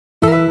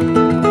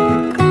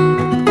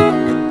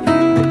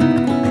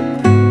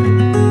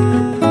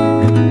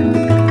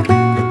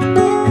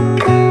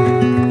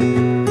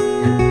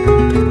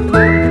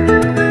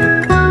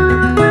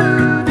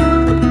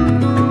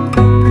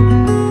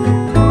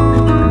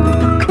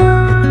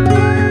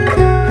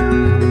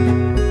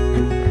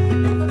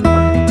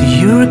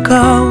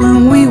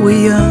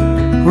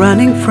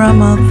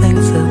from all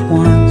things at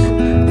once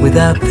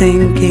without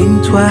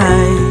thinking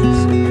twice.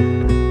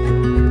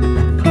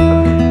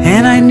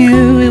 And I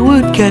knew it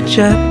would catch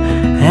up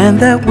and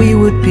that we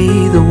would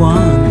be the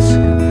ones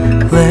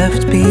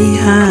left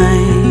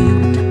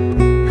behind.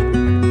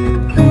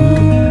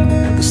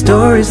 The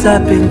stories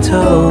I've been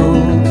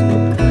told,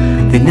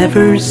 they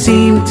never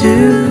seem to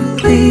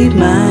leave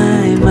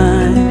my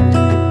mind.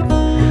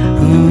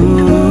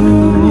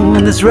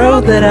 And this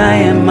road that I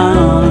am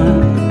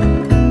on,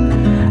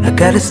 I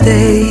gotta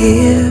stay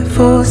here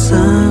for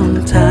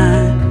some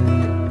time.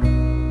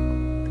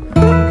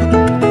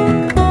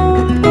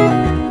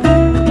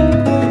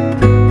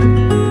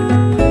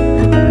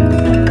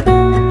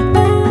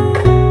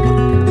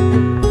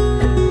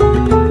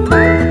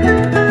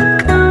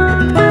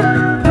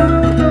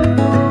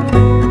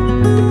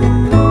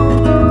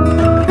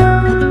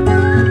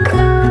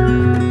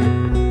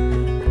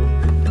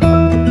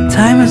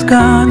 Time is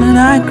gone and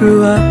I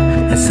grew up.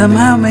 I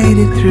somehow made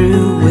it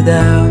through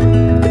without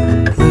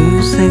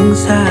losing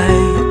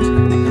sight.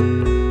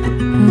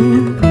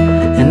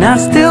 And I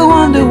still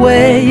wonder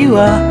where you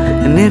are,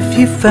 and if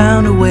you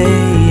found a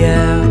way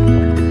out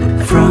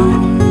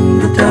from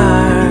the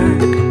dark.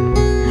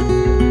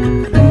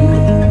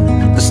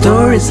 The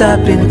stories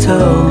I've been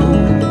told,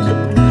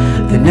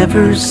 they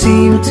never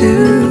seem to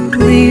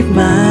leave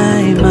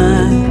my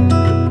mind.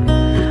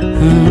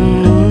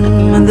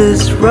 And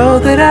this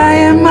road that I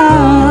am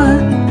on,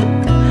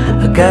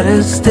 I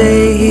gotta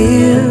stay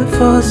here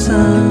for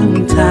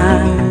some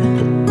time.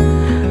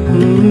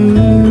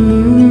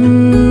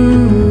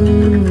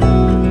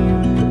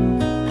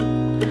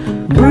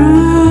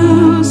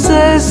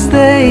 Bruises,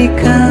 they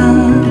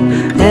come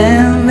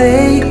and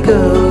they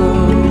go,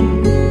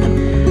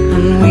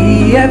 and we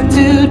have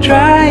to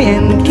try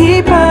and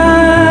keep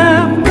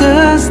up,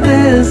 'cause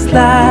this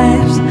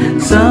life's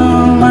so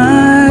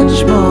much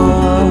more.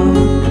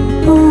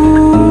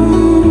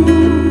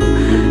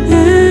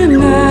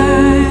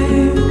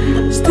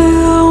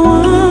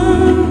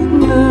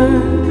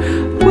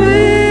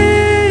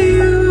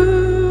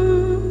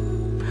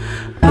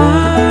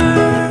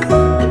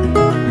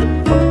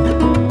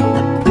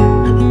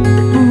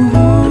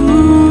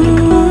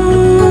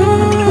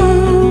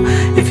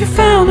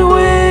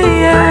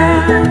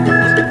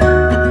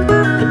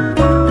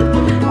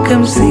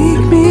 Come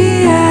seek me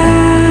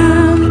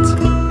out.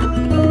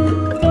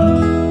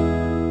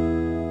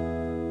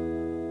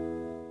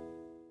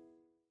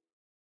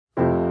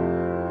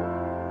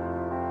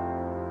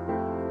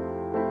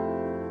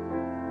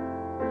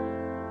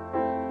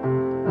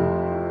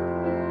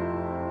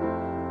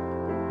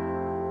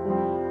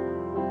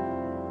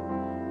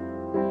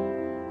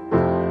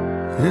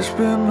 It's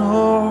been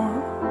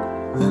hard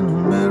in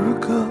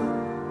America.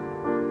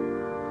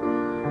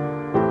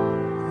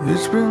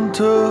 It's been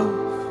tough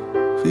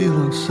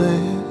feeling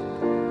sad.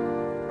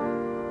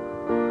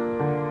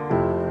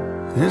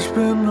 It's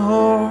been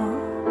hard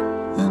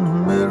in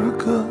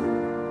America.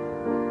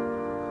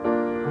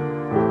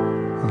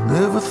 I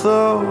never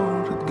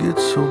thought it'd get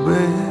so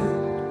bad.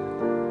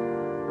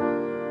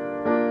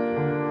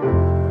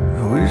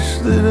 I wish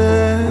that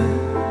I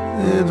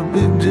had a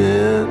big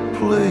jet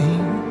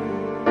plane,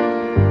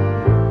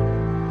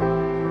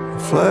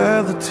 fly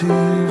the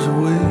tears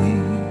away.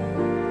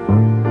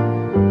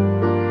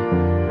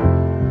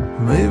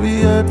 Maybe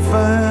I'd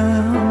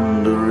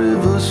find a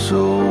river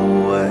so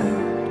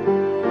wide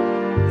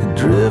and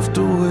drift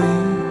away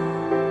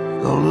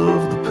all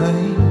of the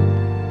pain.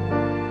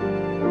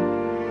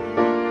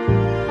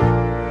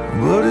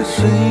 But it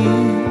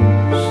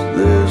seems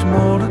there's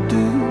more to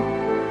do.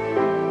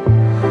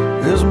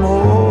 There's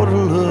more to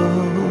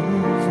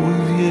love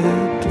we've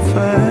yet to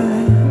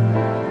find.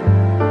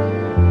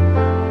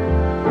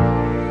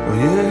 Oh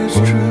yeah, it's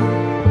true,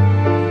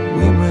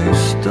 we may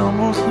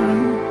stumble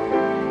through,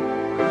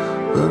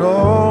 but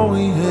all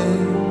we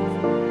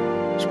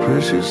have is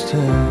precious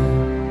time.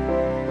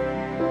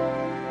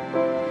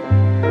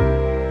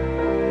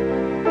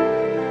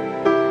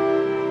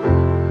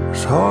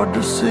 It's hard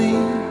to see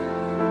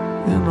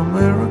in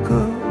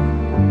America,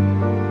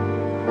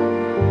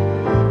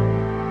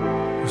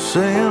 the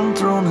sand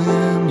thrown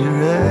in your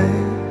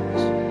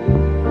eyes.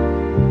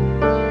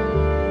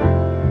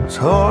 It's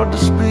hard to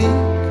speak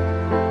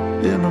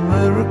in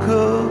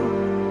America,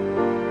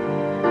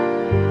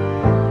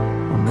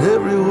 when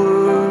every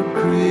word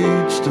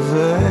creates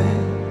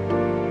divide.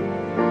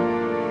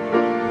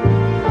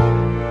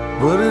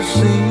 But it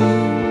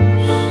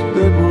seems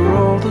that we're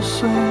all the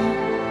same.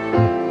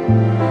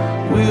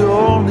 We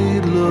all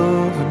need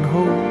love and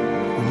hope,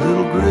 a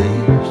little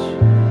grace.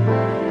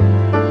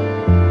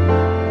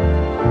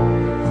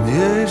 And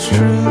yeah, it's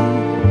true,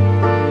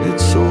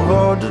 it's so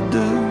hard to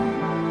do,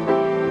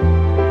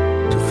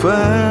 to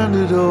find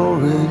it all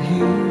right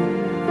here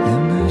in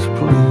this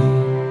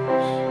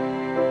place.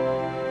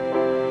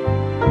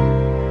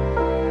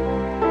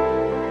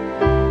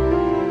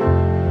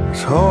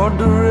 It's hard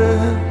to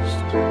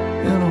rest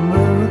in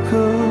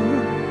America,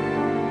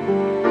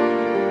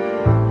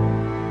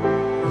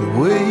 the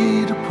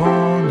weight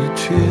upon your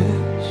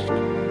chest.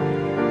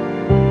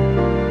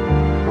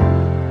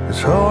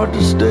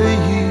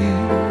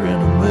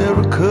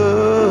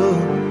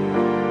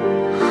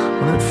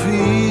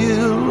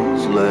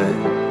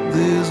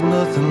 there's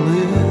nothing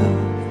left.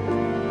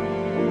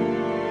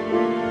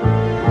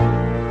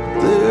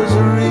 There's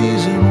a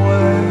reason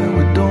why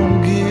we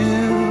don't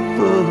give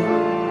up.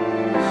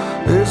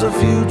 There's a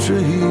future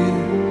here,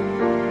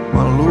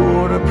 my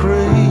Lord, I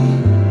pray.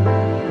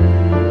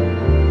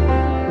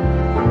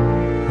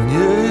 And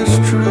yeah, it's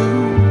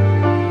true,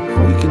 if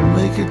we can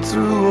make it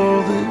through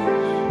all this,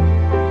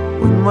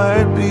 we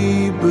might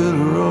be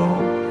better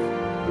off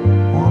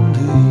one day.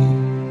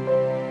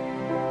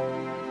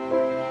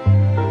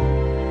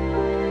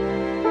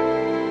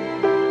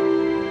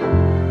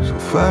 So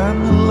find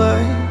the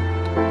light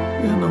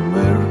in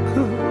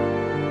America,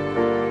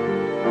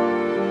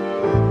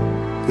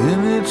 in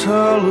its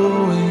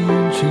hollow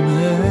ancient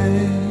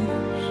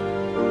haze.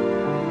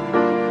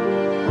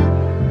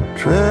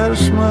 Try to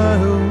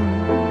smile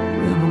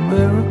in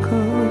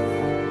America,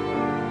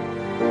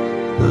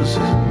 'cause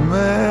it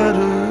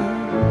matters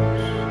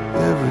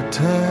every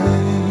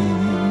time.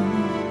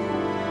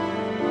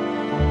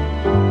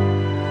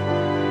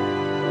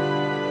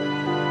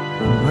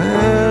 It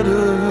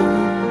matters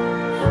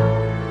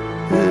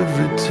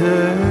every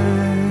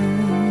time.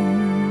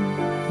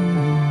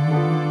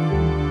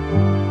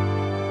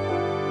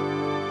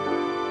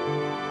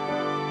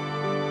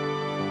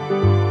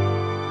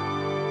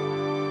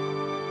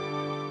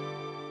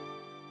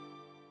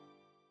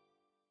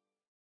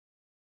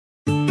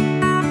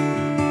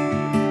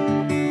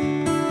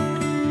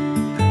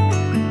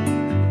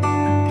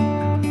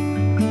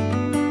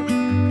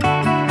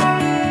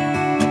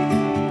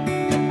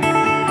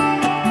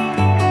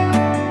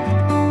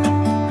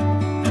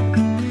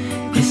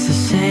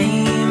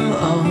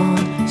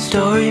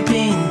 Story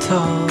being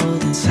told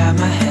inside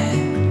my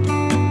head.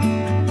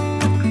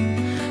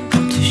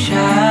 I'm too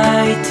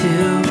shy to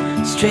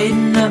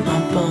straighten up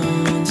my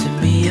bones and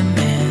be a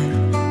man.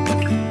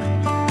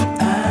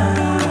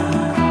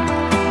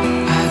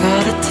 I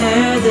gotta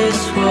tear this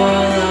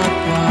wall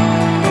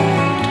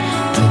apart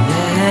to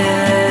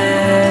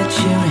let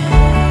you in.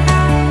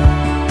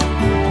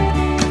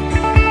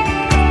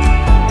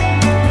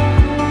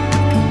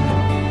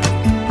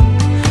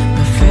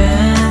 My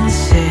friends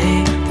say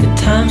the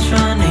time's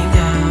running,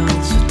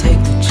 so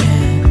take the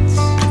chance.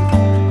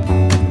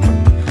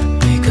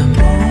 Make a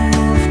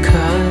move,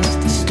 'cause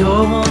this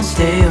door won't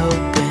stay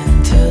open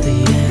till the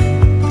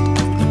end.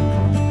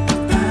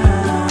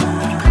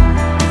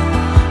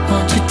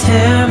 Won't you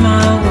tear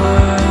my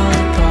world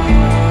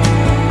apart?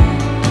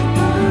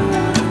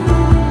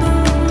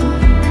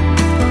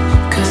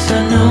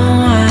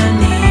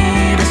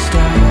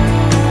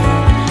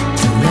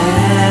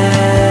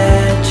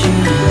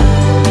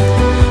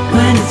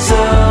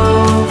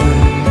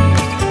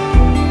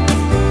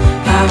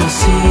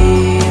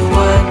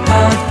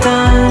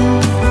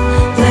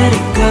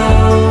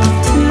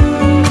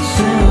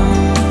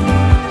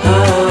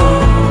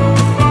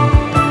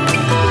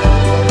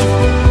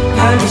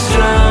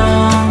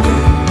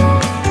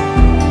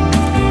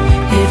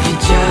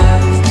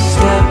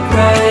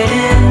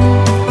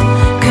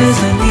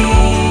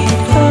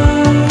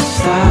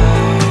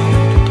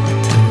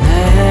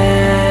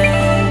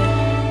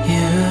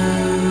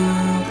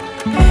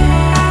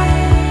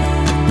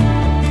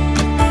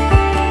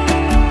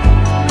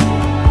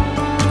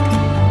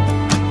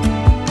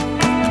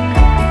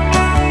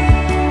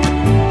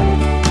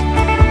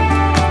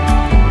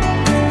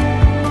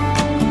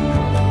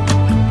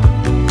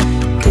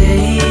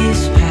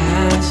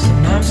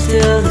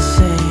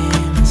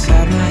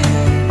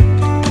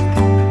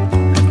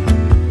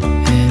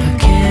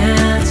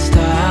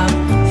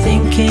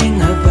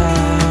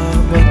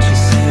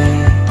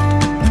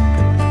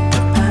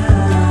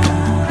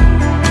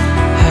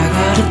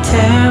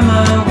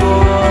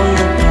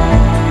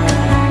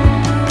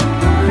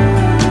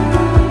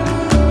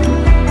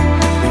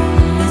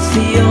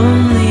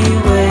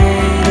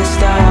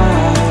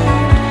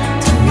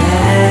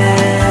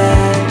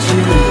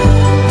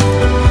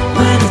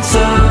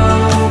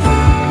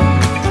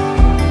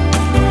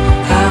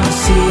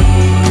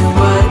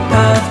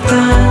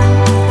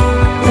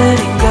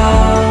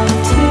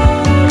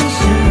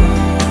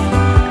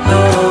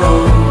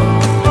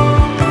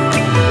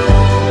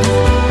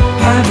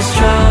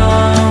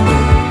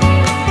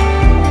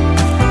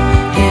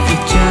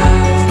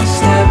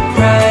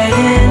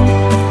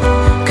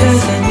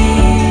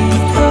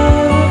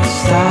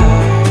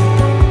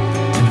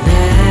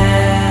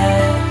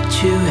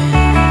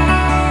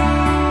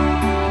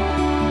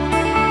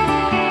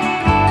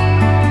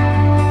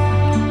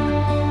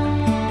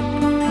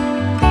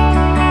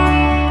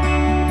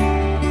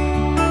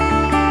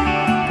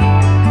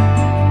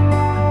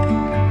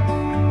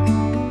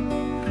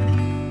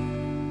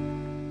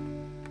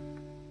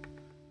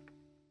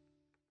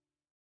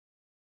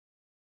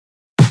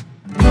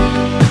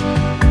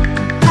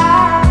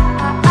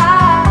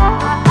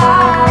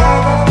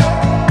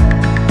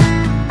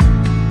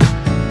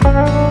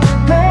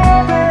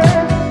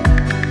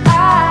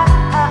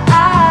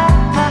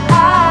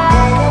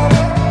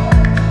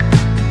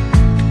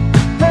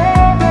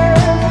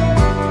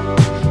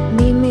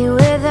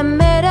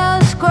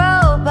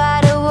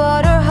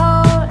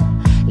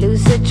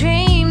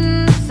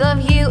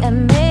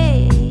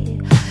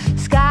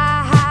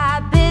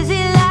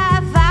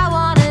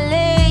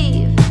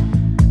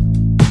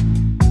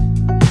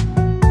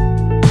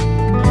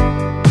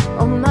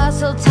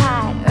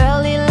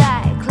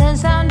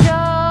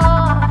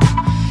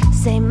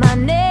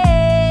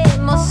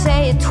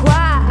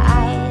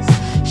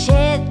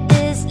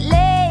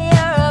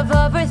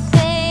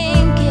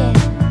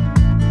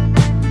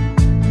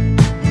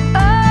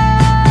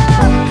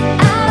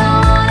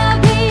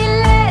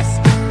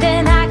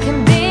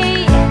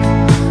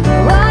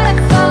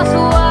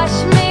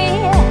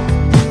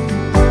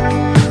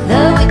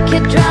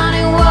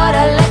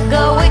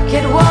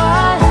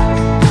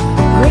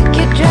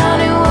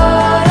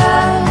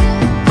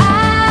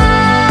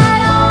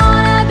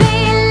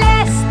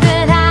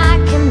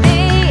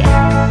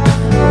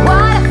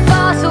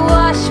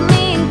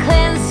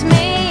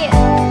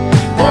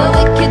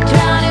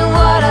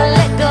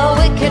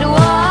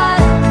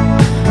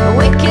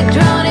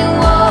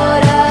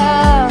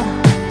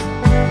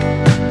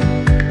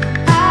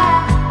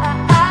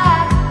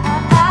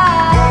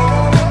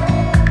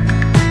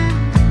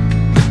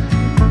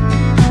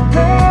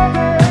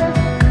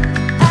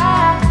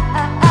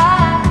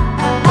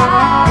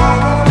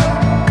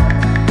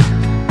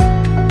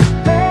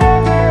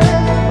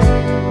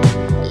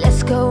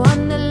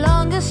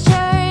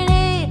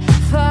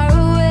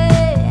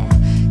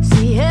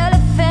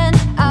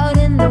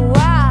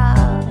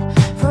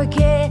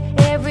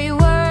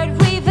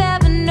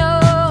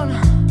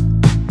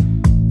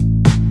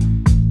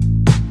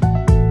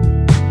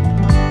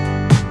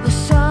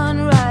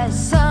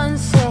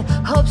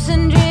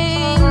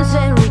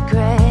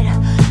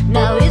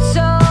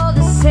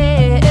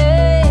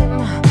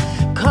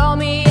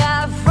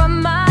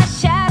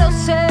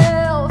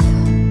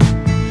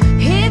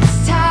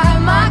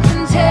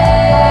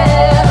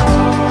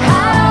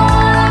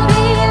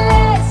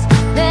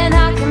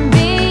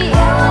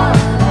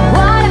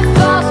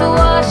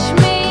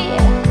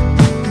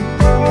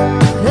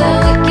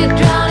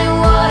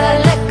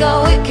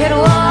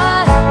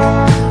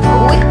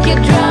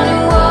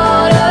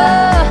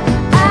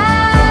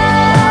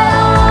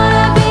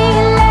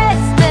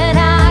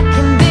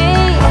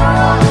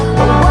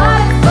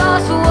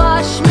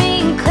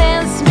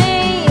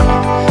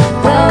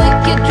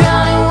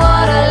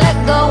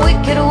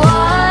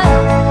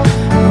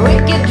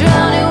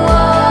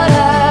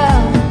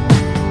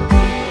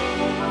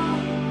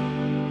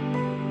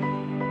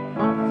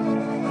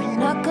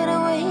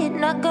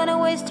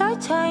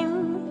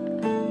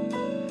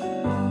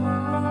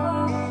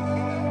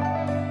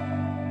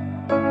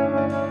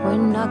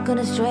 not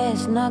gonna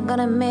stress, not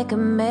gonna make a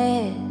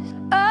mess.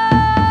 Oh,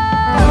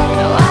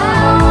 no, I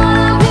don't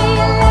wanna be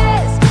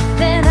less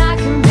than I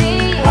can be.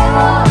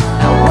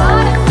 I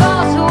want it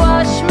fall to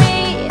wash me.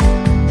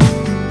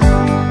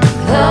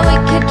 The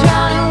wicked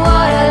drown in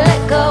water,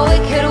 let go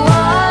wicked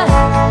one.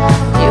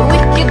 You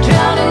wicked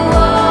drown in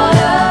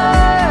water.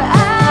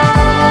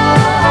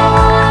 I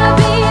wanna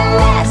be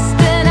less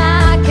than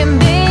I can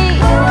be.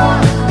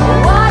 The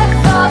water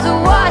falls to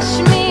wash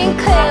me and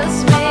cleanse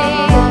me.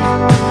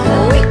 The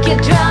wicked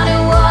drown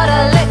in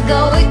water, let go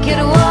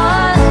wicked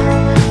one.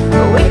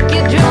 The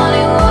wicked drown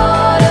in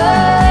water.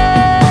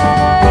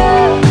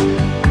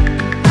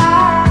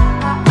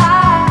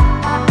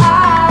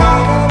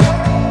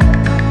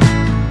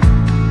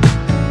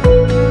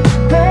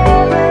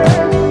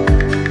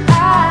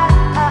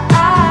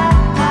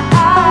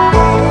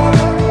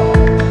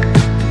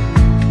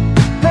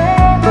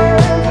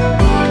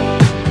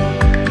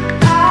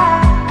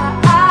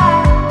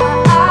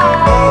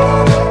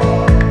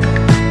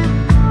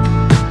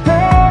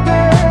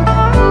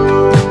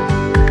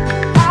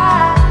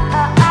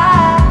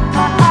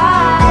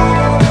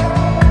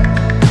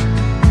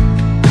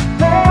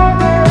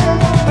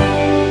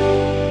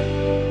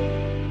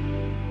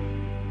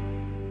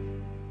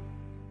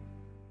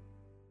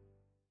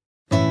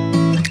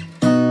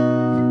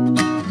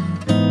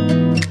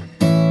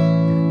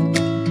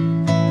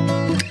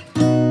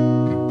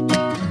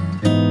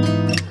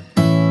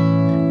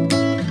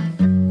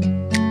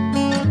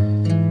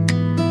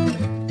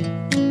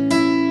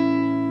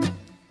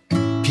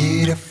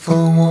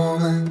 Beautiful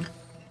woman,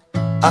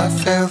 I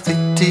felt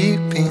it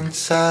deep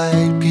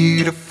inside.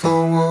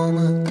 Beautiful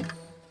woman,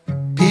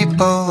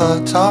 people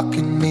are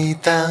talking me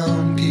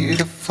down.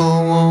 Beautiful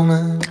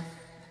woman,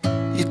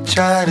 you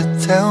try to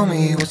tell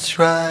me what's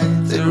right.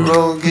 The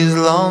road gets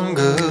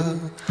longer,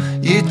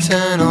 you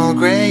turn all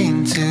grey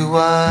into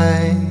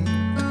white.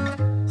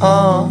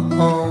 Oh,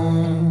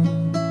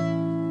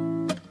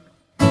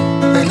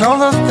 and all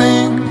the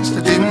things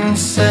I didn't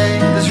say,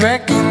 there's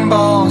wrecking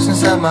balls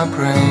inside my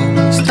brain.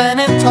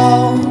 Standing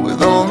tall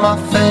with all my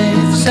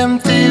faith,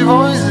 empty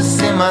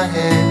voices in my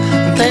head,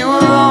 but they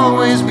will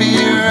always be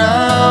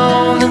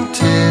around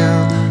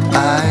until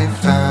I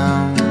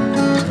found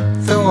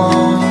the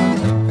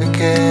one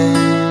again.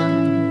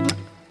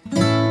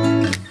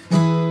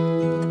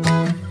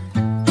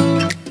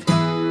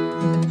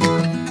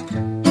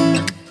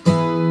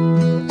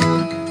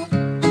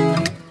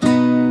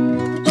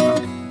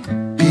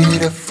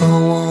 Beautiful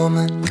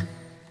woman,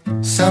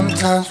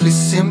 sometimes we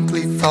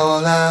simply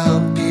fall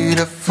out.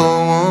 Beautiful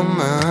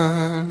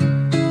woman,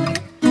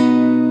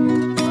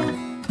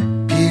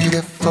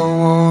 beautiful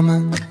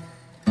woman,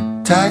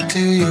 tied to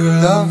your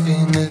love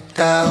in the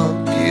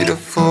doubt.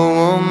 Beautiful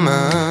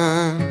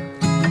woman,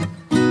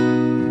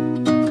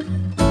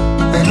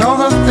 and all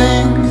the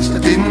things I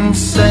didn't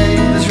say,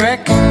 there's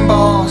wrecking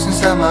balls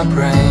inside my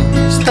brain.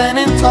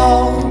 Standing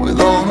tall with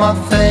all my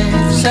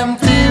faith,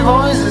 empty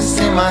voices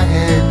in my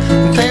head,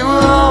 and they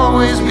will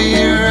always be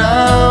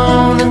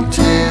around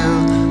until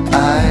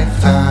I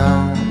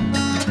found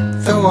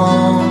the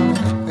one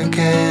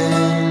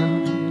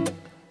again.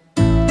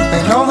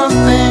 And all the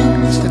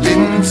things I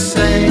didn't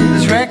say,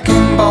 there's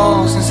wrecking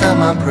balls inside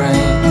my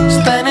brain.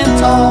 Standing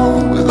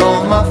tall with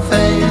all my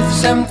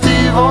faith,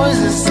 empty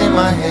voices in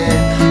my head,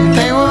 and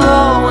they will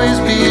always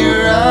be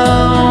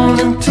around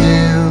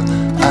until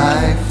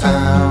I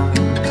found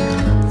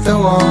the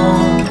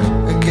one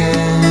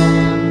again.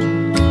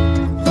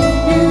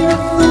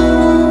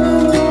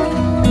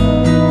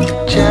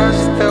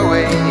 Just the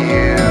way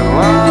you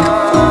are,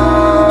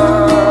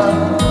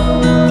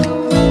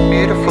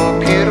 beautiful,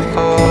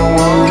 beautiful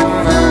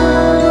woman.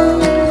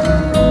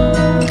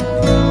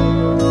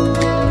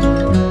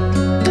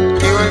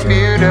 You're a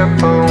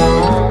beautiful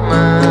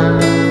woman.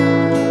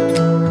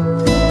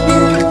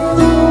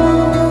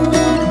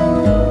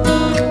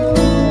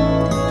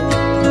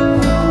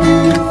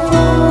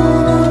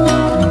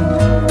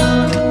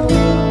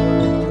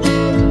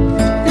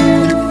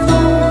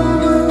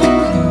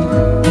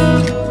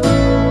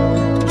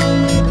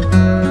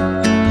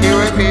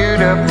 You're a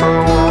beautiful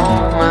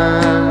woman.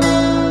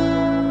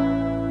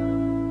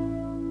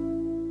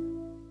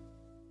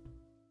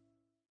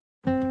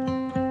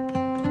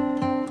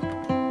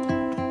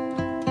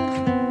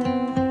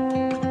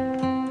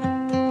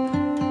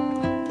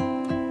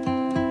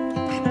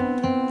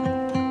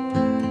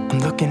 I'm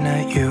looking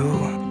at you,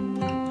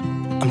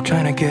 I'm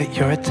trying to get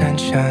your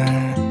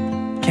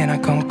attention. Can I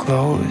come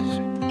close?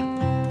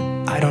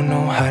 I don't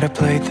know how to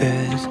play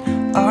this.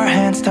 Our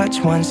hands touch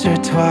once or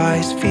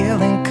twice,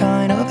 feeling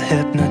kind of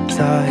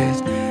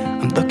hypnotized.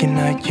 I'm looking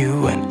at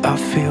you and I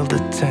feel the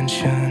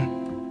tension.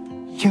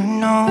 You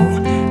know,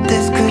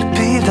 this could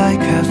be like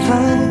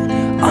heaven.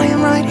 I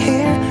am right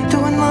here,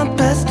 doing my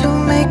best to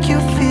make you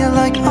feel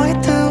like I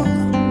do.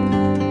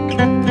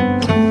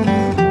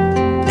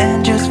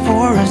 And just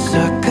for a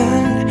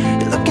second,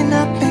 you're looking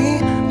at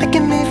me,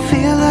 making me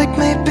feel like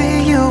maybe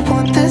you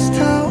want this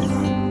too.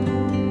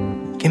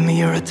 Give me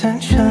your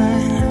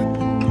attention.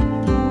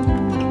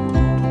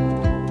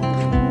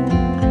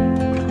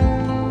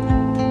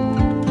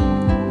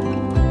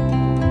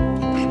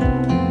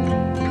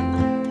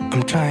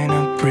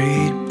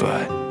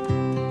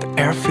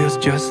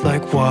 feels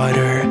like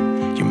water.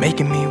 You're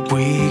making me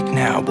weak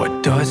now.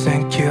 What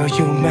doesn't kill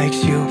you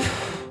makes you.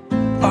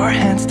 Our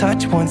hands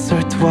touch once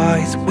or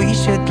twice. We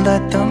should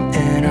let them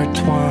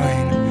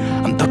intertwine.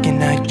 I'm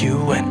looking at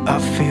you and I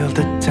feel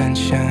the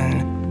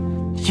tension.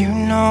 You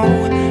know,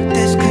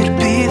 this could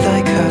be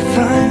like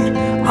heaven.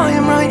 I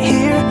am right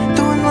here,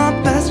 doing my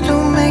best to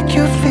make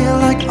you feel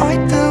like I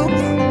do.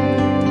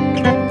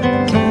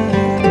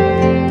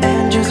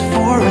 And just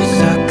for a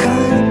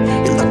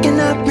second, you're looking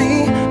at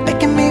me,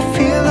 making me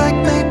feel like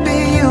maybe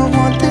you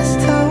want this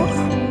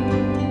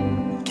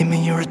too. Give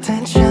me your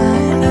attention.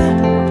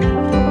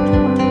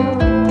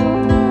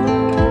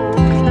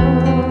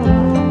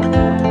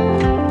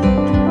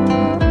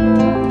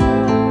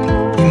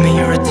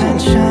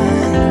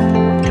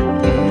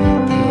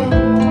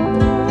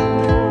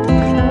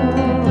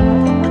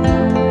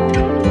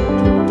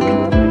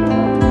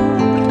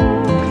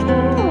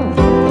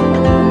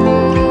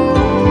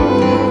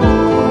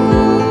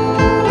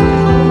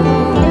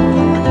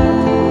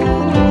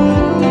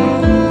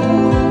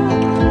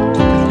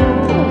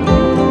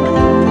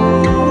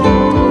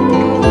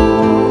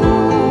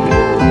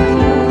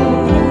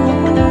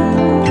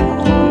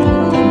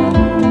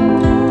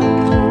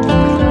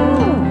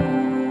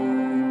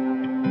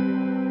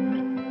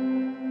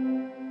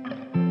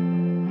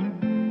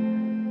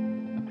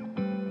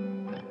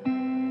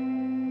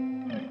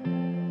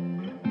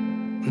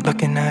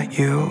 Looking at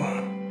you,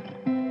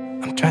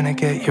 I'm trying to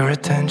get your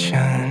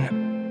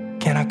attention.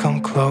 Can I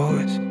come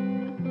close?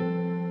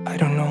 I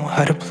don't know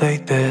how to play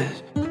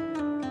this.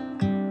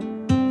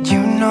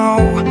 You know,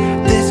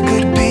 this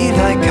could be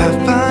like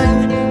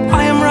heaven.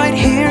 I am right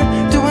here,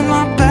 doing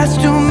my best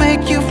to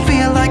make you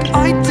feel like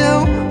I do.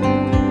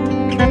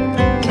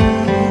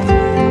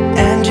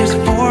 And just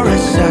for a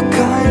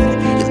second,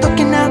 you're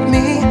looking at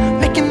me,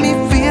 making me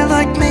feel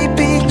like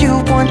maybe you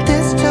want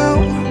this too.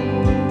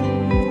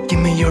 Give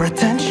me your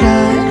attention.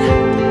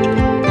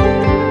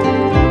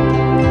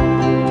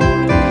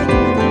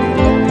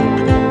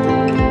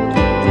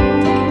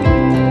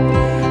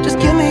 Just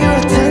give me your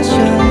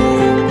attention.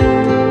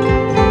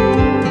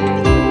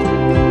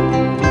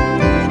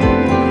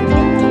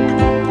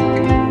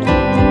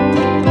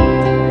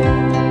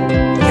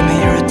 Give me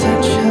your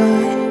attention.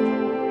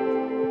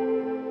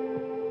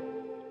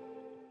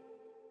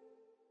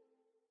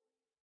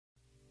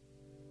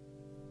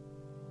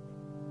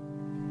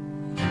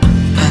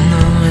 I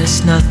know it's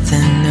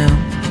nothing new,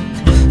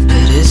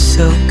 but it's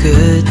so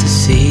good to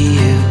see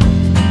you.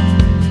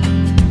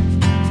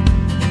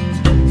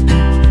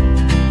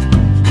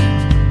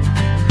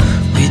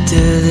 We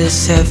do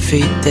this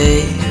every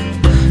day,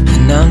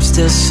 and I'm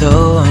still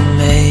so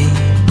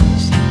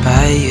amazed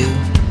by you.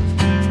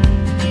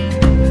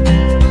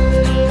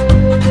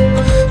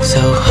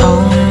 So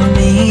hold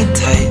me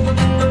tight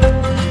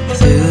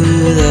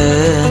through the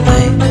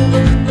night.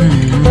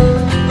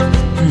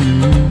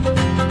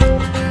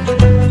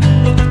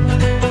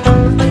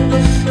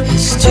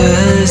 It's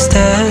just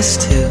us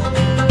two,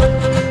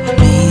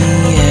 me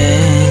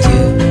and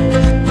you.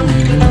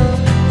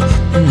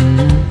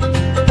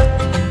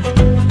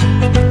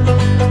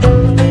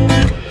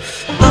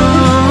 Oh,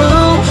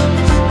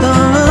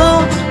 oh,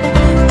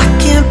 I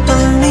can't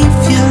believe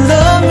you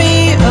love me.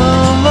 Oh,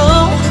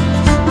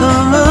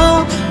 oh,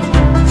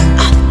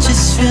 I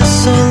just feel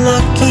so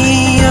lucky.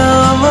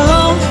 Oh,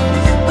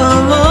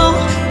 oh,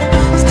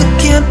 still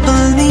can't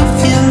believe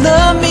you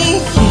love me.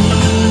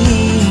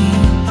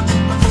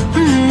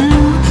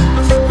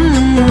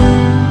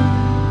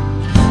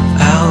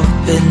 I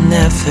hope it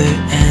never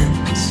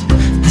ends,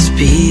 this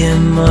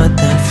being more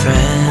than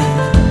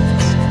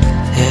friends,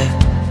 yeah.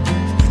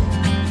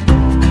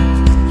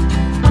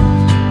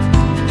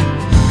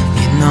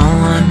 You know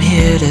I'm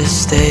here to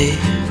stay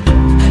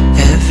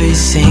every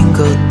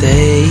single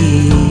day,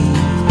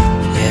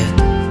 yeah.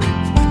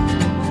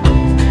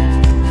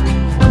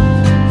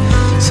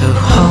 So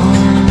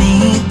hold me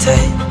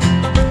tight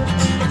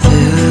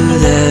through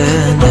the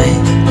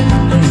night.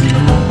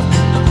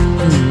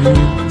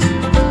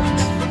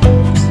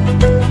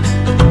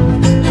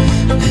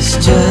 It's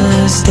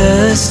just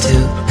us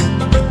two,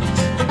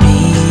 me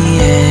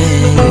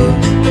and you.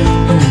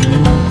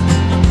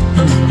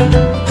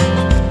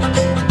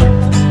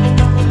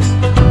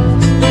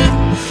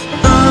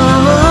 Oh,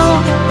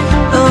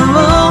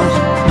 oh,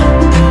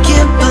 I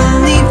can't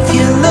believe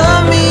you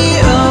love me.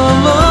 Oh,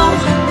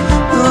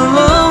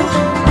 oh,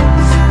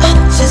 I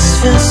just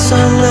feel so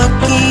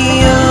lucky.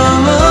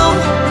 Oh,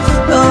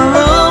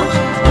 oh,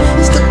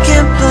 still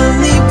can't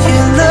believe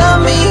you love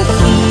me.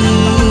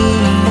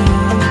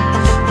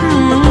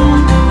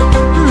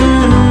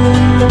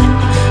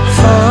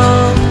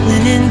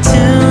 Falling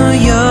into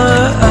your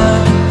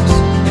arms,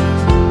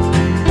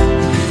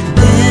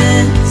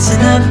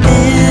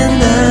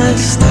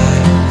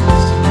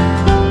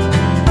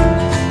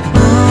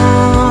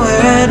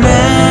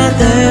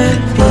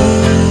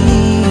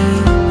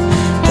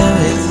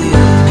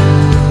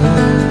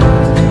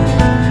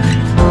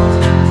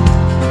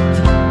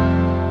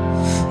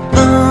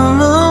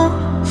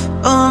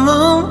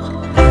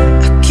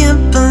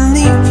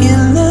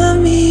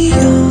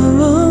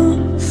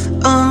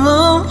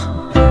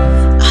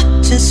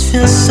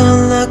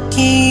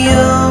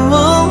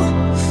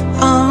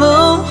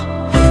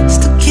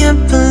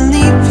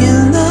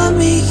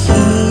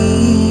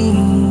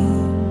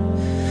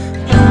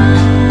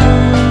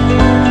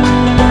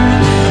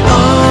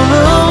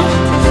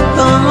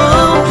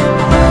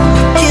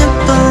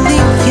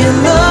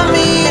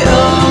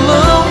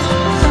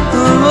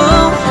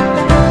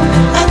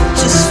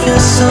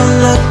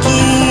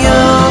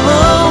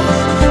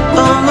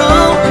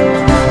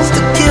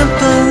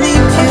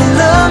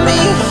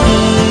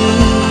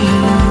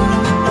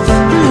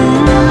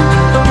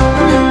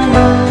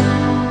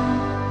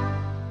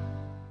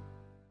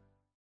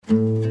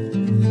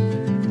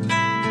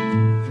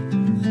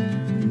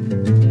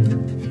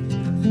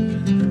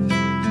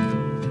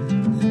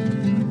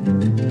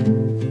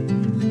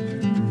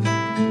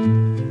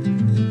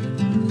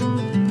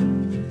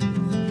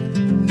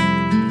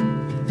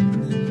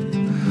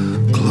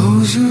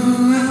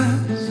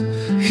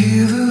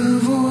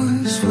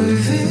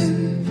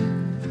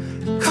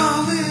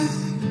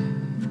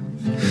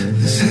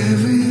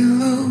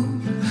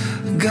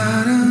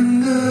 got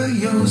under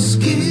your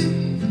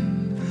skin,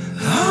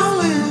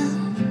 all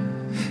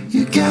in.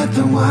 You got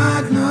the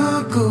white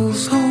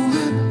knuckles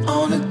holding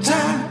on it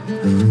tight,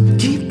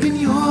 keeping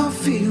your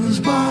feelings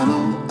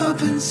bottled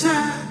up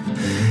inside,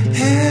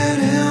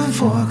 heading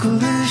for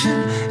collision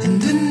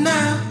and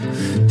denial.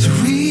 To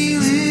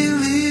really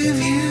live,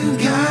 you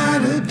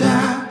gotta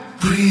die.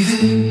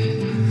 Breathe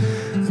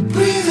in,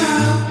 breathe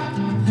out.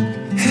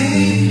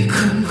 Hey,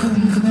 come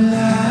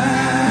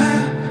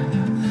alive.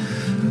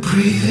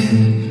 Breathe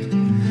in,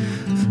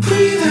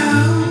 breathe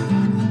out.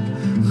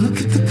 Look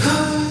at the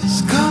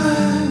colors,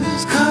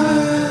 colors,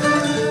 colors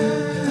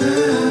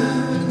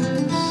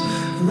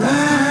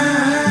around.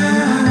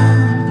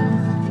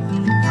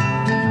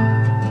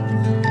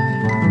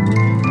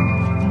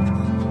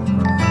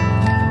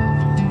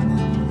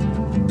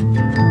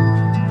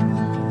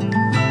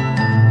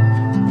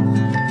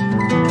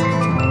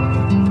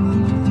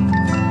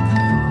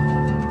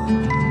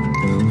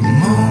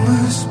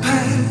 Moments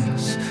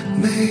pass,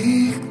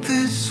 make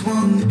this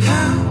one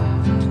count.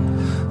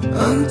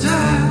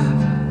 Untie.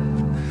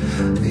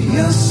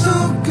 You're so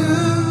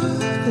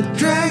good at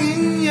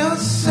dragging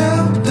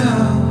yourself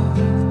down.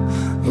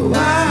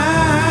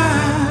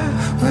 Why?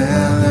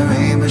 Well, there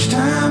ain't much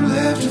time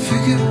left to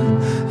figure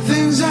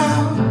things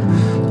out.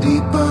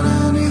 Deep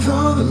underneath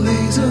all the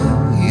laser,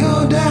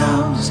 your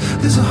doubts.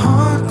 There's a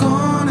heart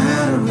gone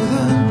out of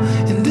rhythm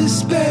in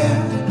despair,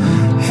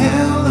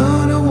 held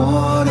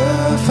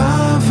underwater,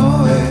 fine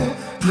for air.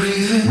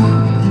 Breathe in,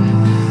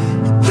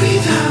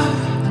 breathe out.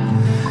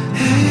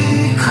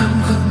 Hey, come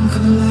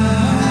alive.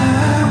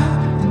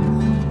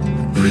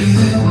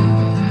 Breathe in,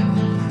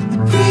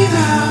 breathe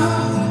out.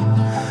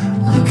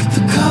 Look at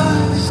the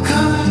colors,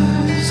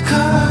 colors,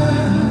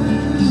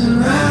 colors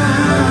around,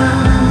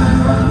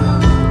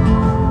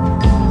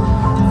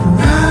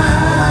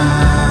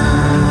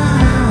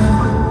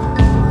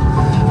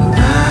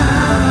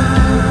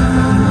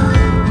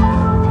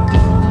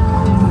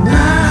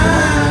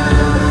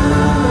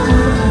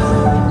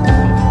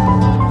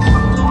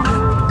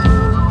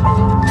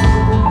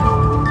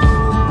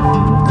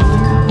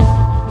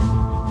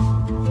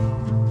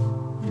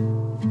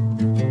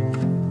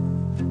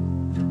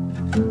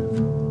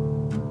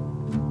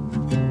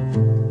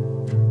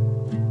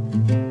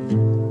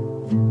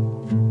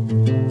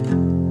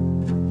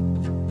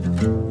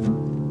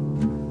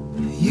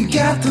 You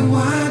got the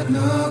white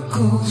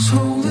knuckles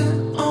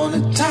holding on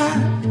it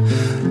tight,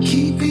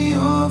 keeping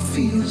your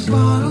feels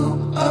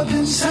bottled up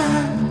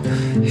inside,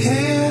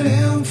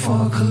 heading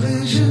for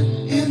collision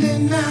in the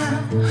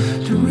night.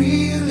 To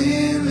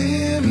really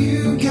live,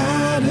 you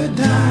gotta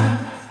die.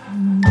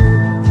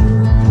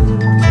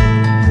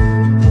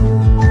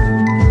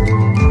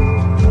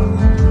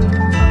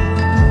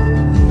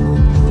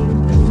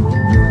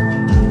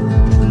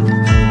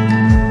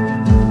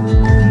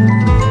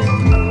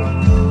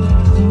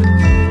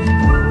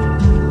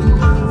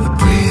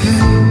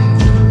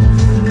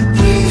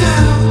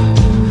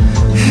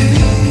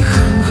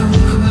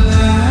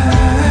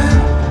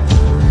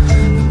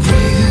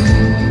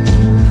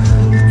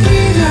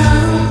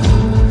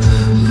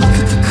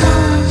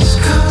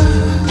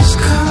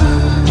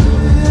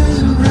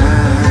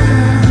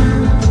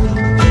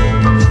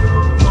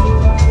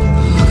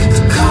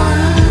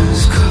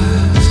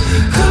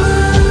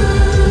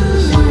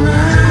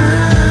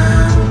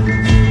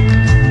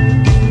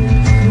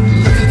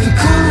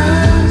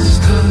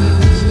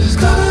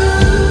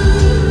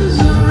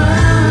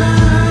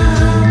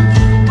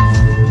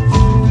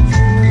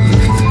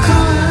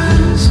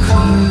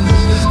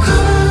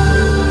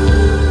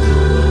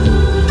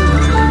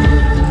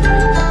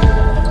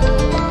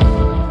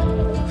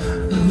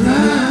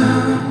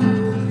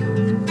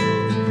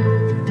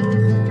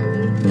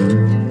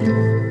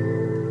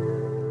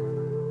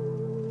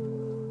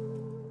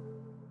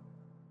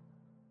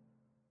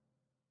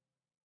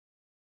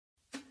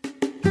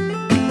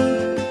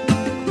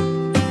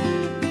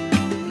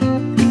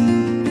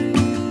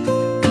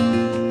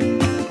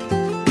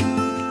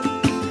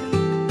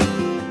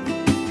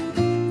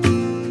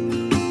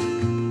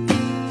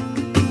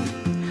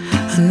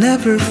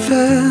 Never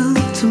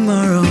felt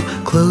tomorrow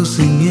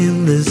closing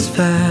in this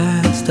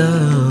fast.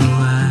 Oh,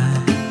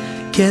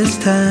 I guess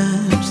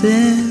time's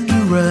in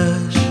a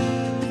rush.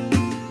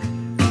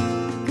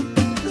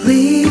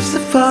 Leaves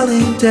are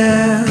falling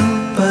down,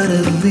 but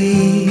at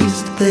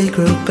least they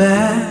grow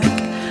back,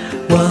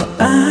 while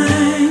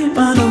I'm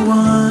on a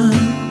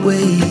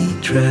one-way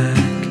track.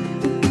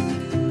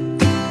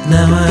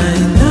 Now I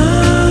know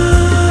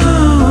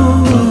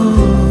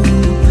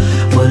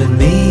what it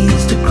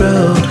means to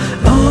grow.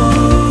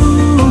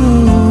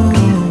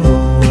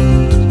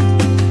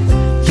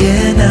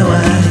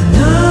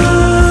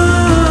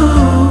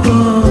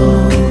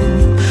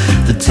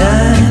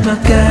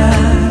 I've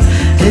got,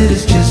 it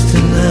is just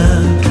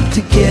enough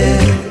to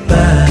get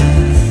by.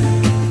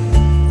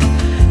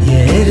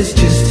 Yeah, it is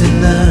just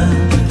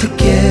enough to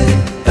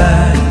get by.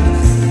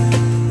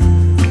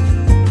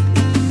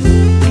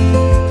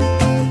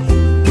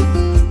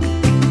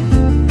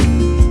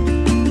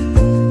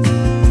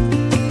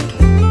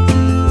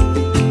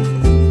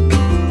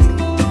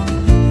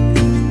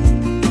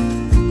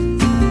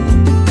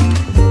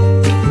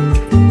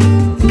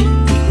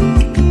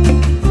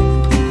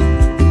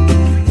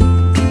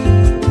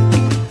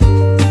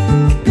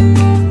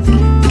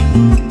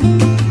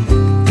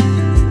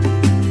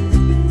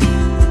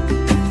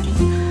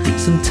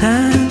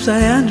 Sometimes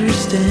I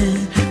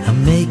understand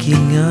I'm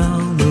making all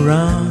the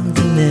wrong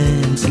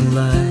demands in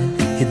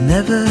life. It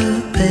never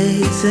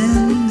pays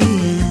in the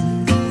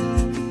end,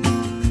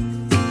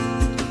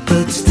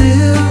 but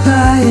still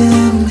I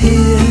am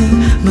here,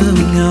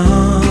 moving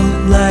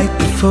on like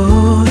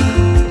before.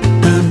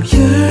 I'm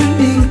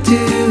yearning to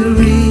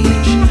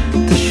reach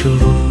the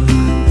shore.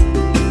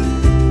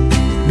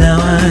 Now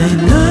I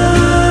know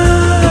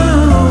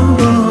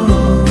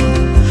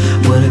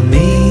what it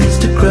means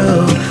to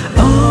grow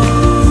old.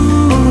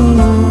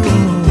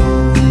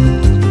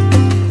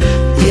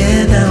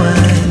 Yeah, now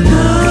I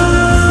know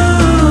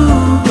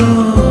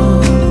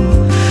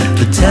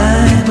the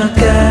time I've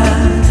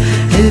got,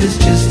 it is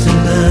just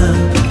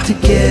enough to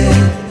get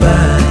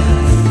by.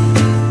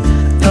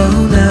 Oh,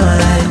 now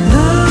I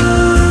know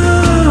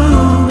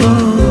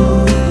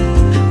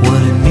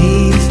what it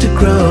means to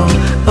grow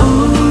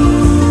old.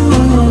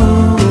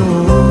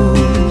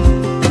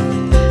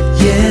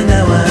 Yeah,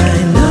 now I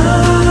know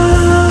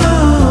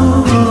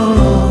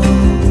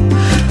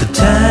the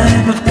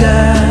time I've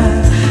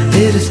got,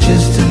 it is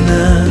just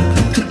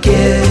enough to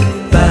get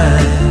by.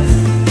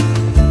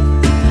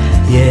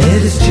 Yeah,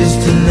 it is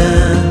just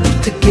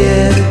enough to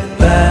get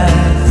by.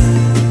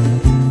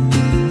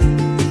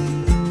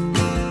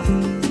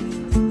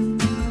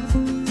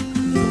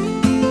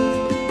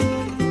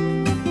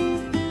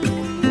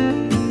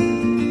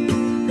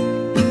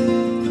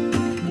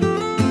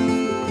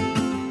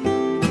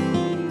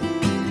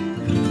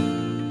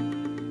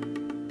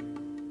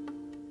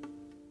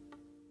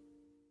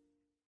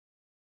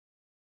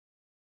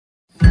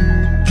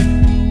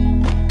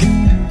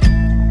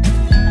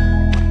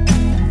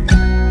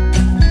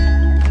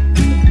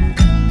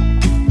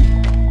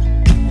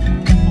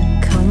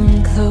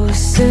 Come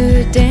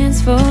closer,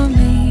 dance for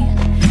me.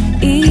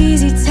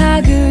 Easy,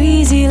 tiger,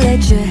 easy,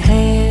 let your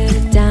hair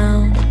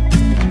down.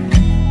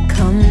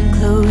 Come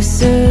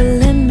closer,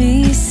 let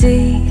me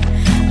see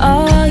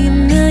all your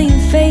million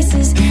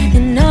faces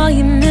and all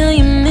your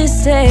million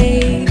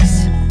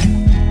mistakes.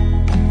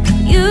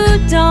 You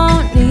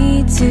don't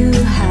need to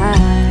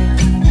hide.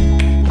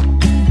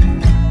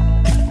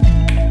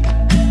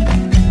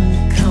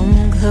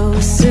 Come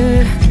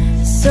closer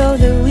so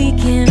that we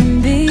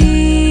can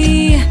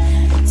be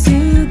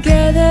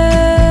together.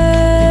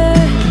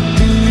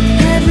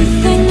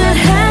 Everything that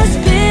has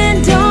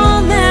been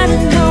don't matter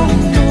no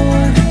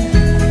more.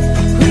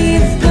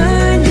 We've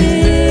burned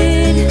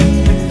it.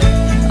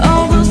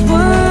 All those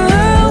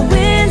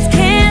whirlwinds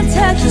can't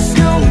touch us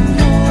no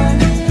more.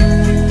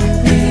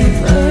 We've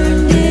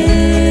earned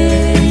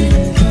it.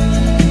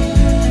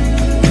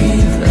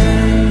 We've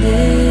earned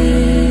it.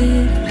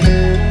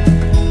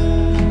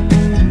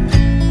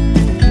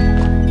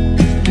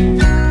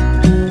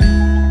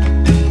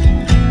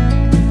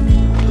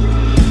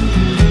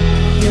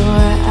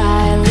 Your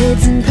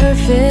eyelids and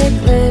perfect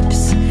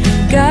lips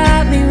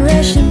got me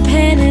rushing,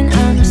 panting.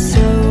 I'm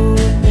so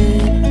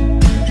lit.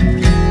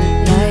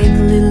 Like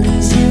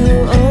lilies you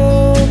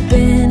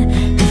open,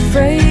 the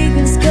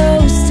fragrance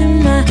goes to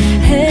my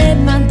head,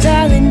 my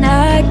darling.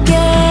 I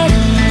get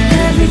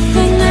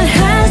everything that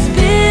has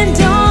been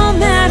don't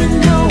matter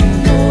no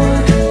more.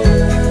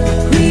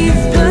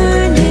 We've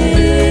burned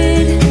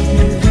it.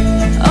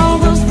 All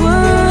those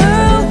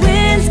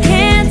whirlwinds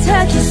can't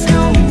touch us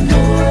no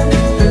more.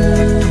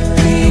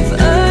 We've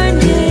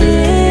earned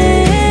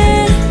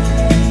it.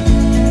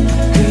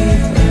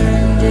 We've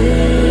earned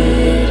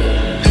it.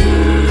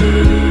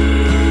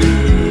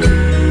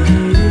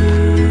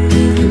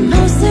 We've been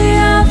mostly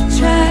off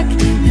track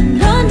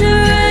and under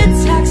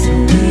attack, so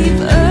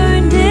we've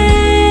earned it.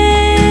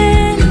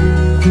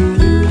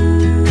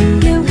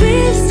 Yeah,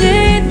 we've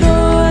stayed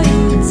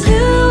loyal to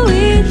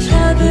each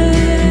other.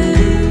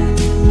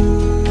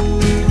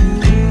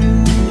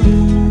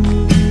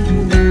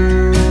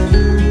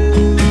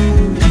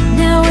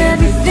 Now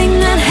everything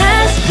that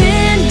has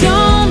been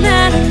don't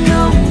matter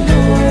no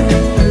more.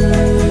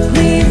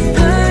 We've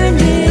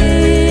burned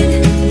it.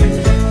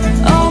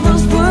 All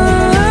those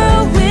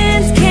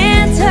whirlwinds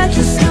can't touch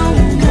us no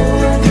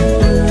more.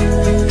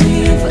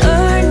 We've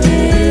earned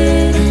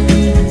it.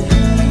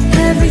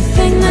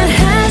 Everything that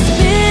has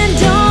been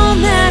don't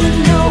matter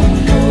no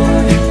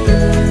more.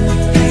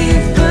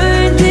 We've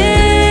burned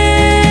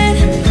it.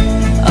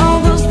 All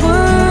those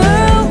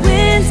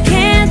whirlwinds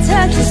can't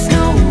touch us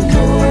no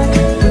more.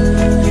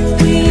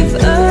 We've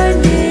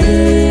earned it.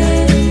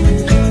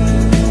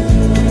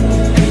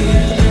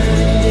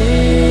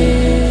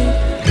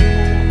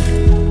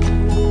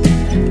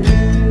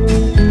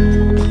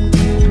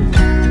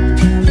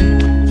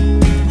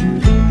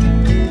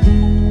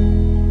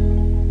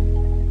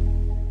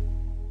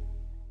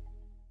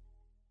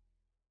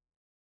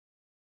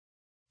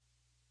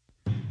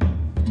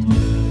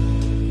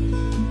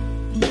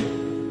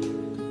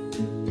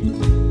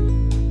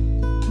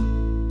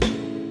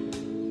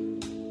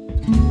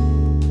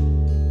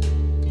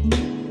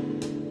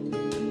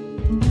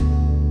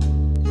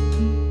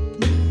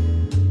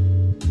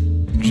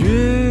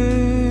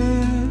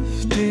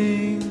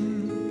 Drifting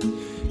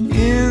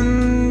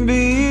in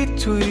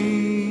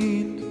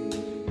between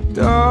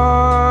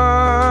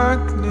dark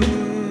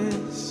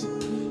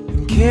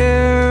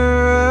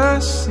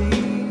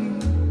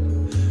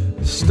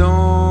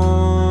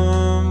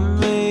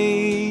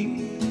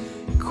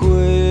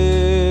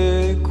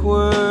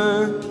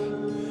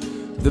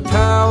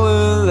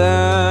power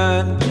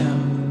line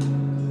down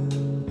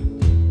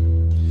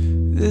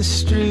the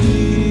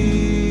street.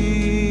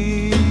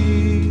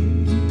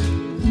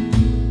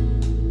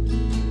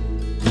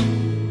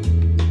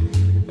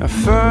 I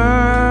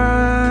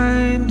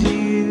find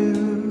you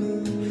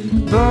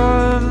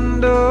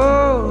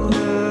bundled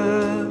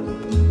up,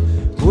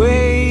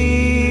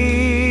 waiting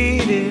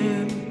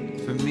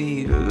for me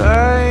to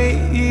light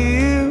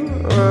you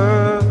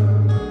up.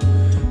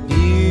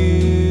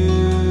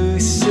 You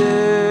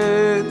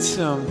said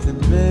something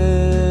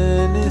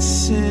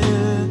menacing.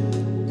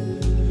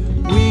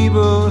 We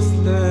both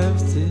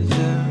left as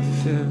I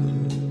fell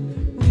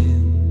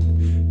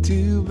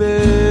into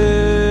bed.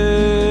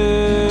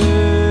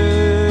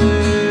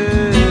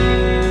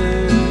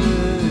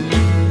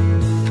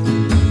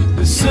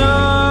 There's something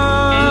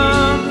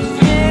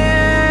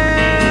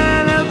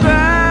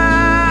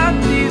about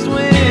these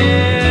winter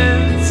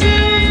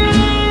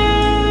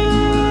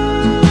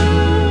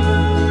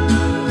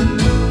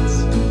nights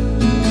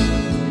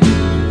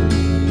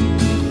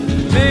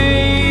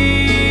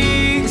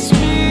makes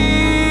me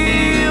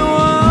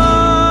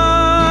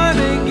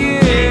wanna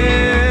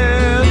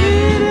give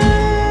it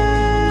up.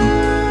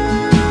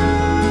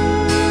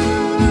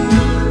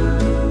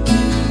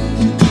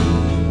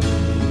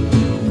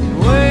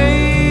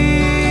 Waiting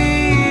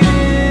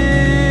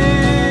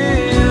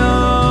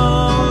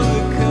on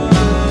the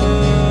comfort.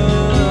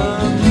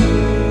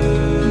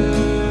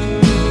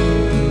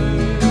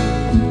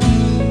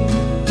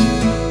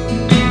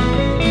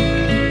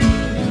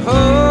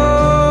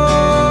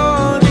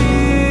 Hold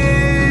you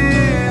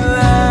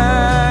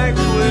like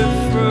we're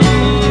frozen.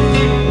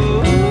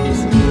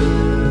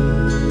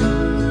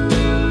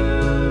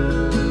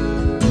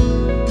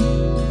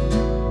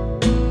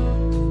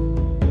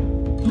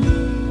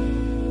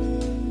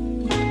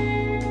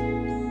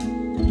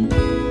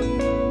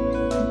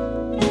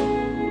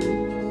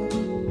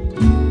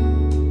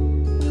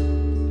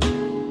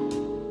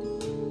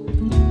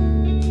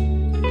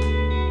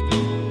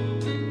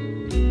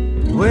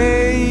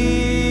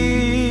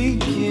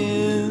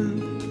 Waking,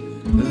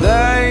 the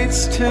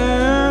lights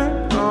turn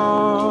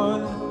on,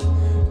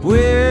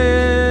 wishing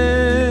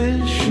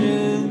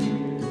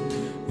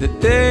that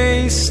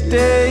they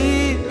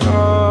stayed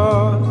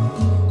off.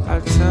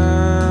 Our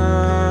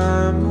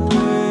time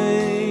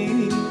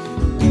away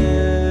from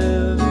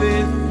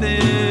everything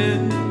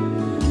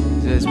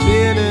is as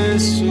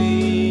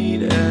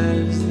bittersweet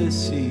as the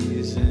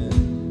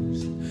seasons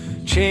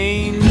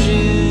changing.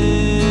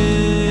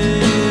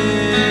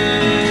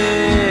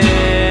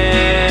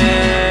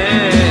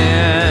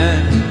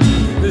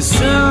 The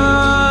sun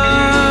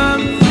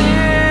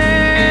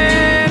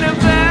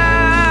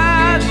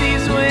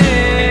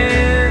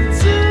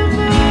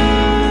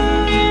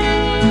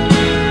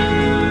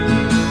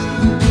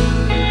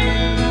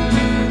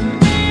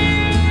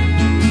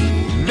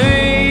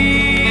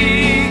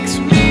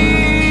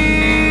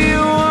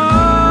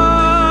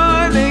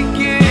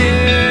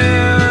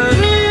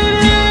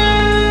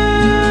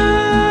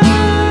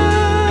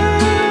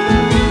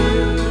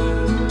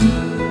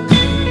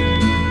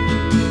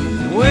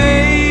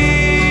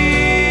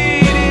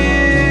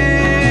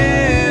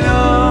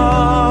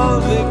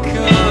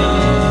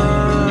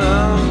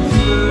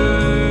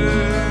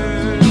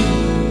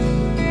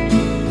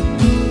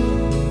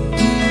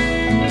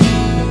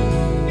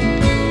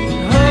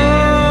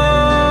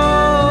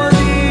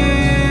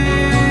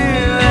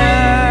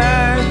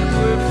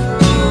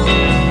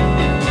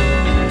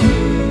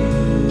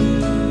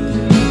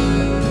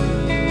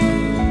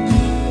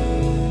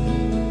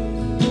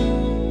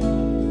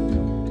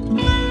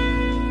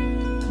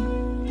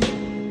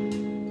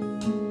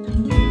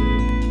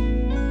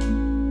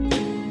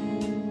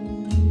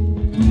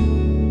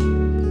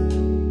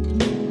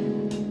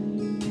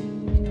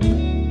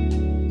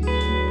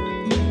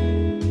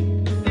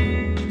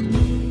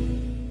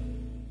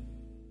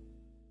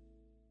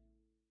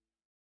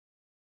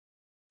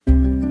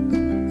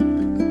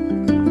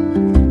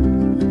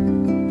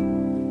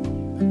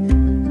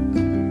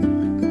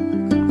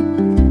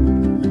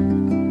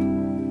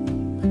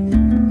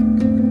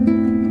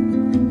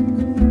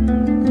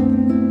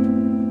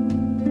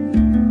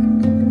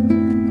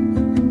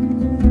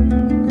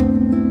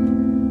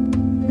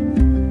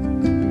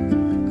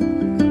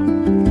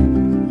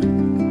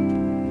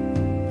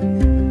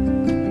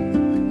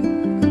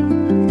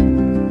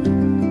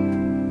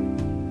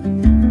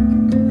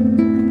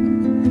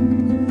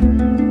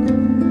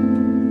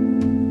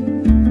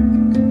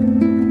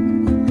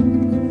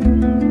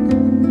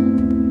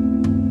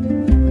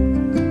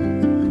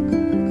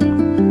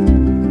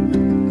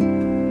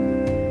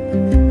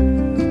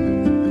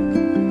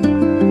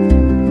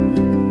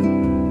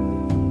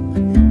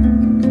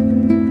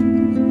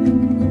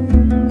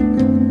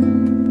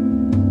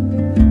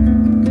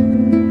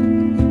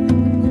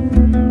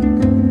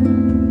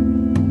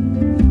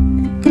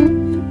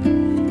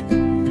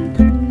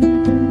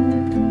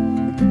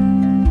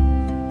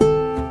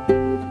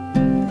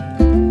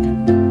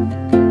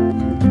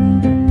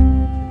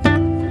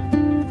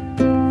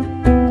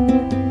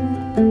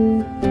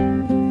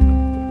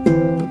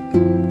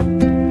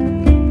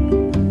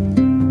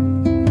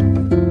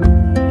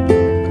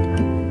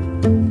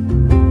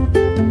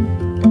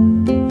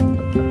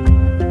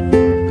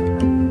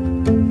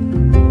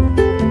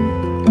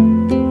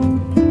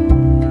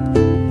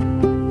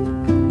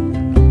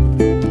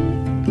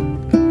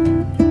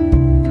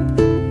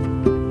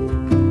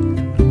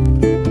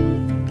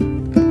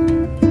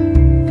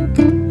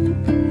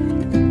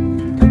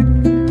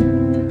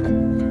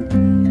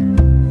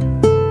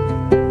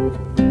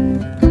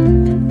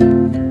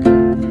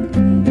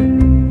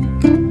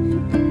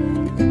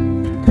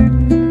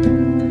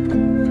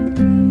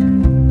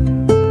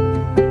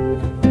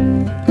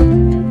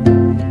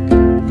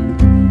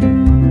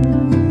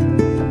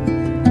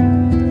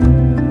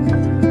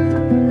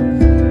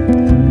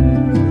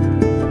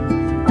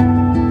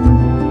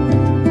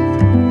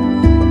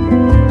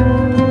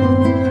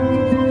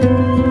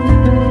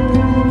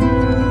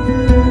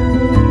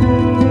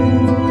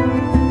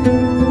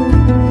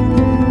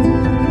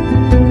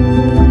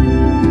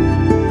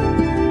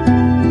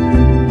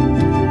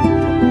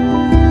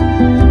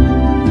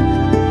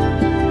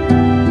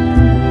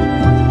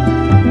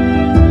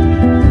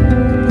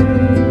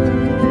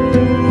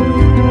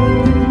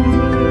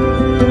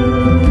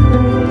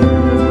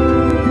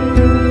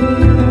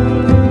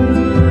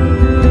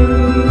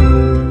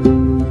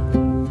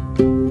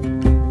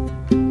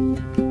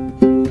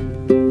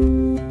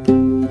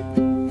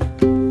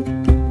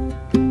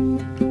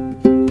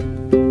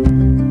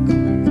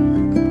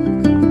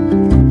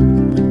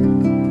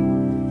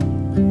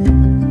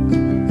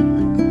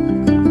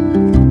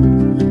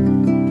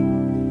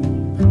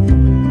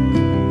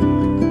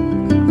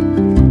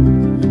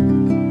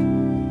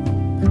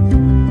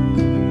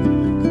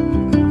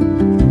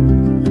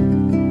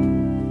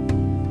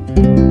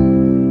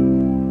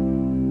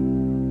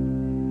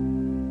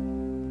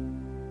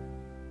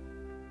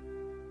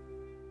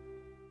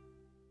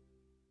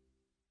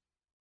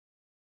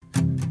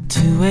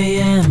 2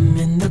 a.m.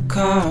 in the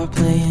car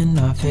playing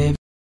our favorite.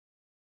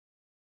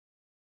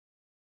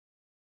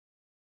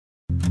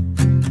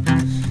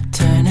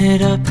 Turn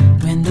it up,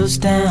 windows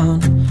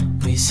down,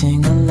 we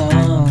sing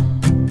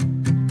along.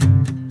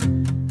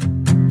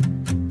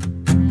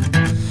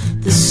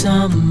 The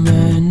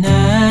summer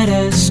night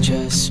has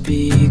just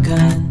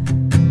begun.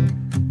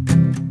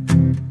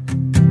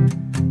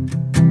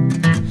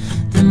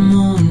 The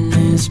moon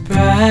is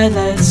bright,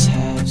 let's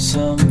have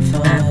some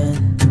fun.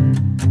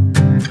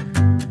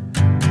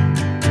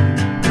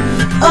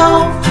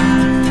 Oh,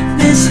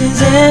 this is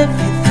everything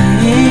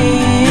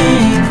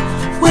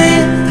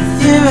with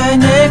you right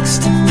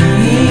next to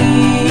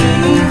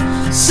me.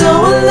 So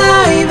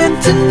alive, and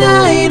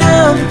tonight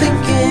I'm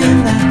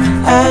thinking that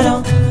I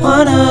don't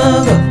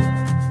wanna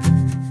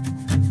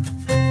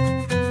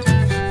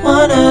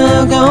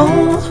go.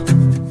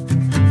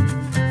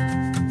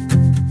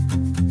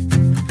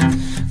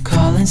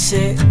 Calling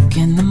sick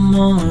in the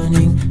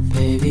morning,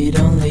 baby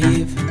don't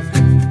leave.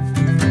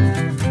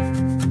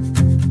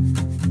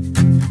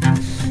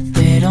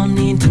 They don't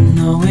need to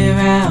know we're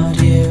out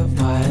here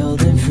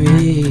wild and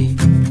free.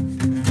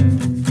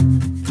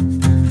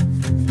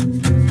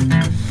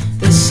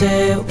 They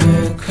say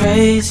we're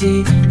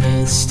crazy,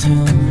 it's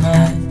too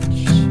much.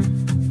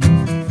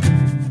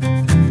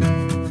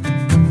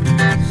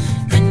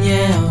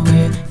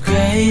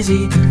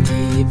 Crazy,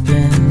 deep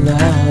in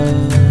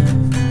love.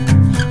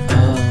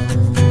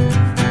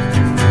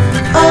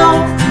 Oh,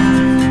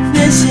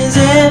 this is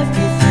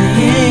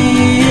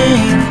everything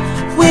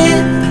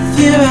with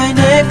you right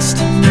next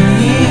to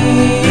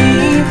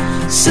me.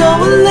 So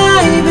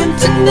alive, and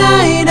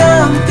tonight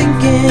I'm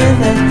thinking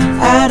that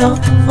I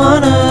don't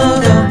wanna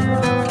go.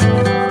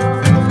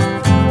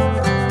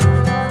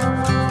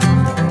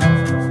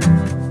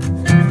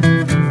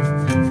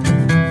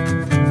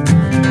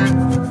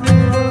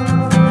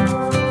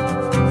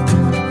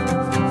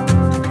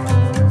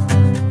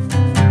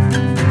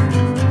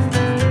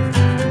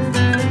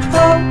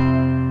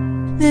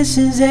 This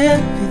is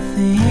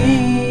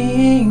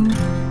everything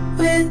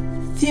with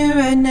you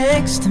right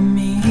next to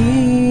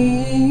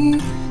me.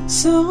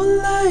 So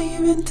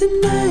alive, and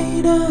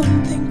tonight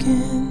I'm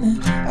thinking that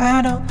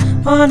I don't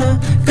wanna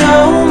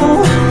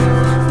go.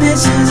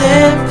 This is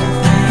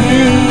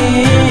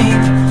everything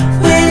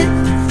with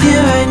you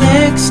right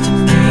next to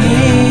me.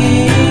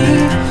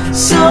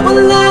 So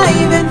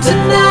alive, and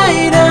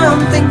tonight I'm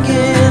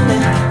thinking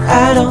that I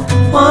don't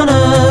wanna go.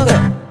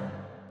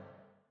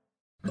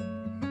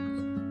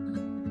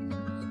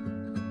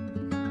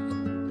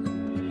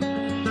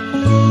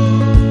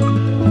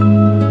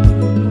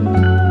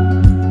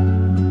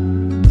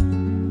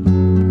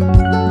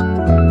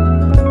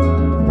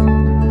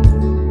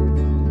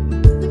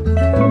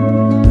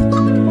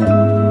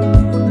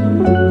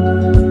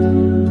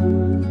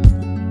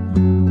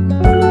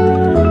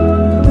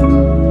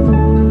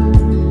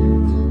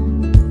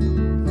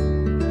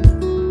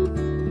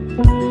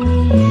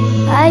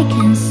 I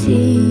can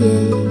see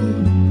it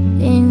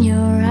in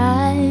your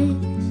eyes,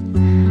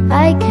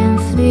 I can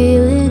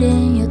feel it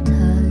in your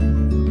touch,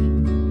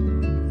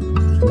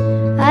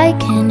 I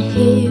can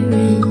hear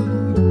it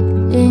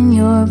in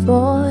your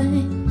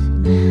voice,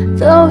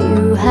 though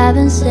you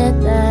haven't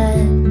said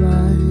that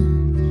much.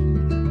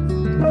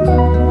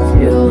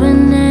 Through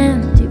an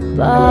empty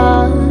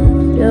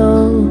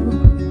bottle,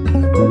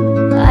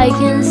 I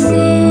can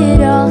see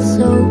it all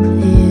so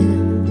clear.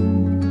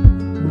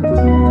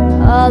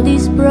 All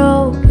these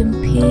broken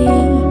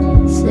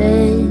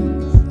pieces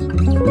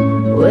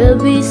will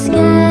be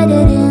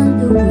scattered in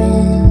the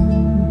wind.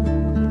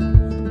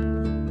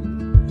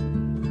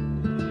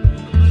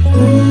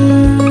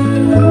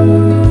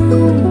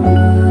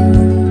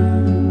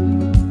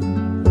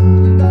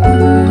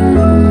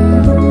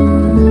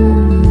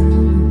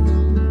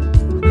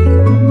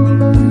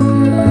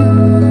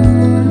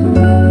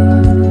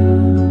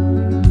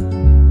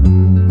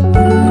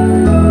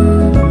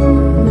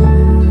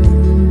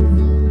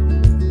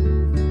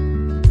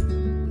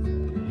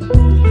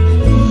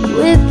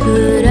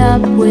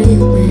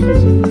 With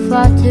it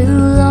far too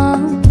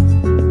long.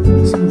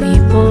 Some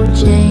people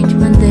change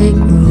when they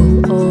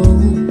grow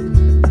old,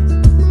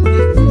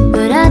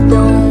 but I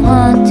don't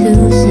want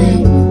to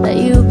say that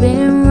you've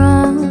been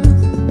wrong,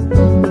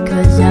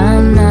 because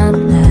I'm not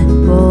that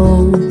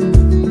bold.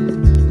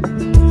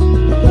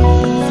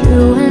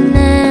 Through an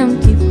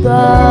empty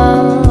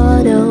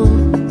bottle,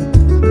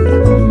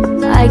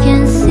 I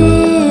can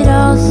see it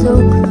all so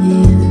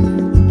clear.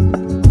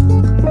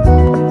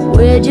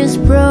 We're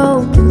just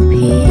broken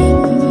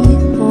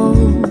people,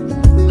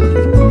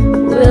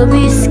 will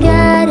be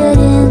scattered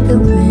in the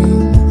wind.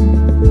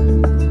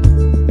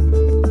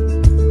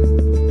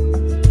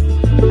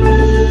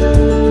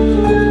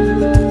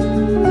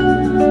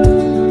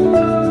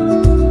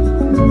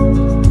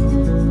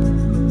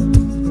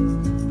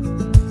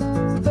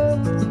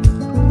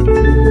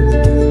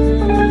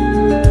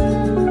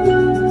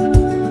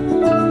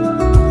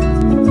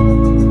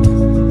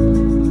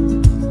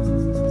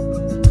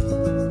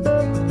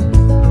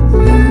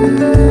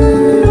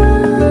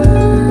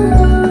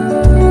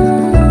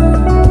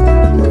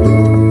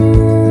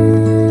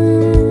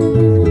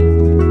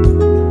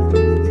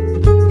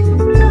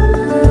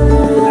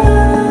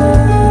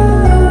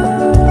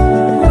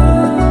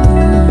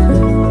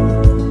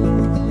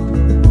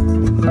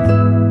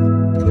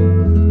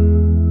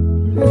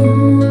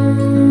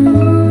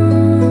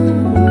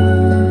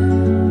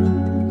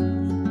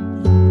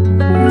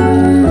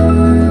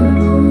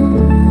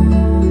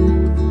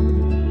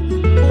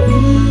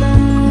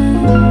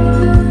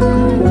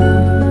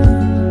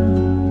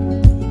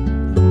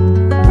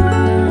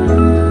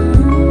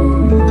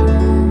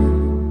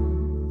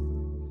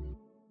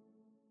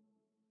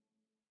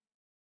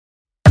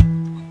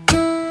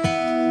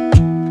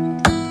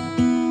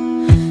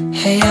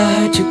 Hey, I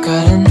heard you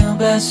got a new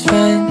best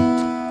friend.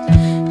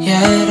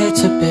 Yeah, it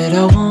hurts a bit,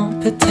 I won't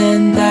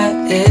pretend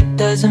that it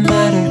doesn't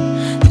matter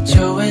that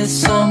you're with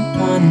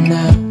someone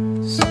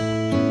else.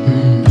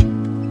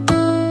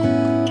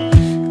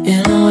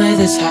 In a way,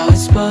 that's how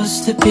it's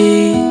supposed to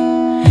be.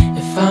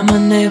 If I'm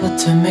unable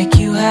to make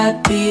you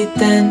happy,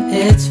 then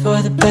it's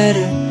for the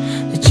better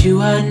that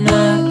you are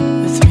not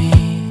with me.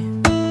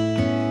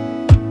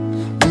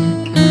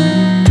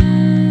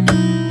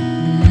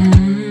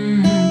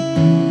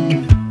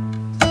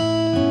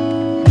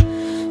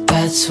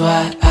 That's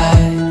why I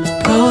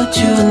wrote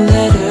you a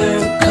letter,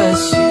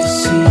 'cause you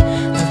see,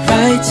 I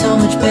write so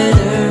much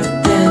better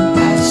than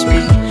I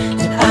speak.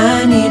 And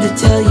I need to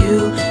tell you,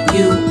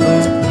 you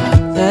were my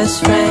best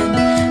friend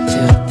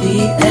till the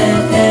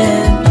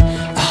end.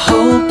 I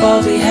hope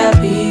I'll be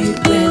happy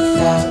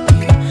without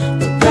you,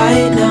 but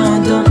right now I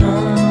don't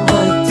know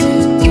what to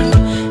do.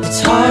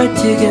 It's hard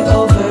to get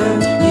over,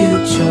 you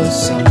chose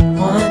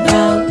someone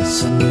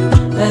else, a new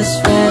best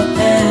friend.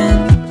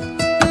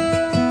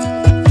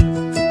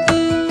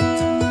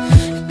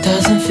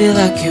 Doesn't feel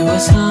like it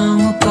was long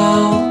ago.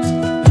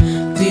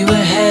 We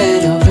were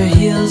head over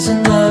heels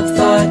in love,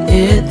 thought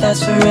it'd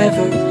last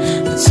forever,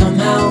 but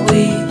somehow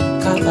we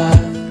got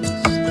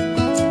lost.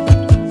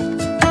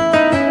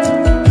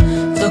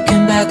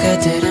 Looking back, I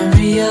didn't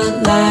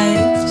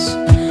realize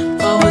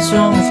what was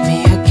wrong with me.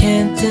 I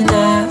can't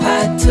deny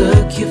I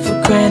took you for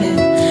granted.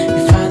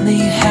 You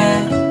finally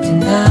had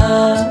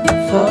enough.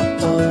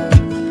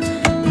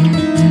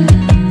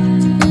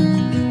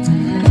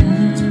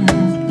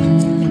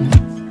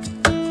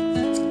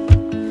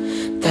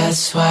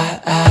 That's why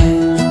I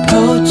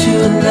wrote you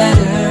a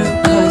letter,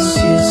 'cause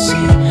you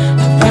see,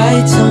 I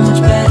write so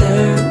much better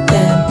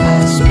than I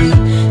speak.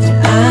 And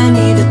I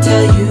need to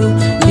tell you,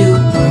 you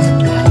were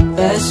my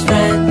best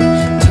friend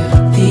till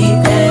the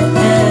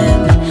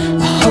end.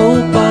 I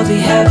hope I'll be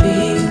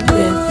happy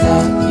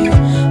without you,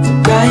 but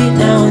right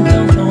now I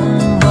don't know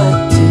what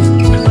to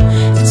do.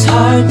 It's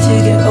hard to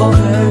get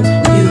over,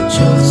 you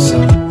chose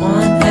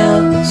someone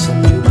else, a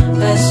new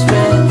best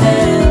friend.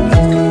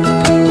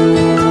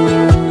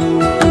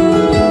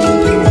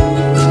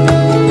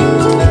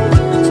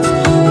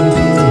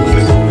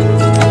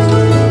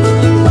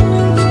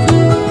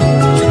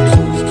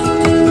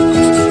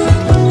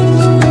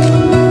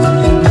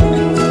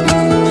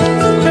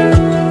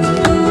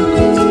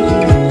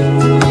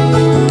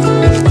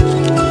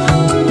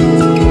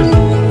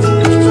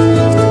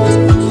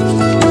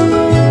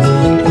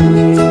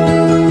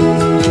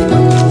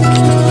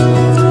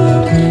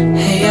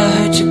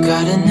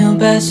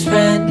 Best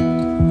friend,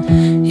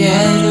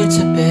 yeah, it hurts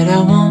a bit, I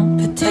won't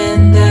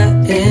pretend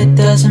that it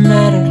doesn't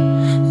matter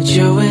that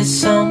you're with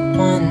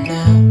someone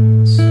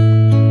else.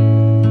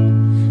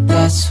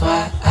 That's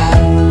why I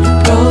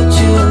wrote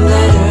you a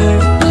letter,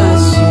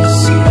 'cause you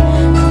see,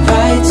 I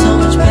write so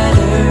much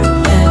better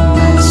than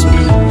I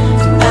speak.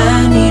 And I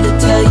need to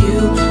tell you,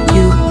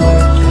 you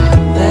were my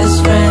best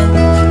friend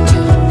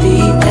till the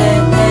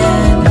end.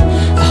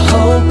 I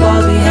hope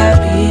I'll be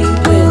happy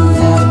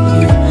without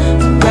you,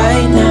 but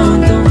right now I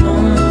don't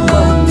know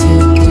what to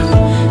do.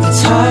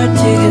 It's hard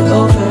to get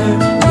over,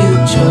 you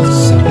chose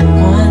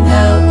someone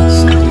else,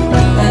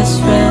 my best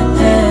friend.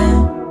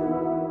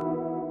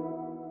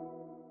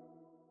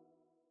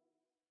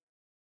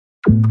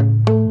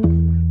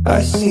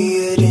 I see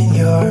it in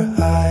your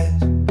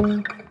eyes.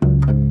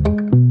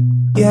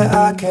 Yeah,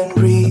 I can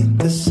read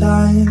the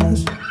signs.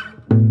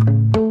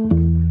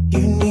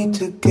 You need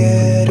to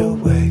get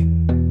away.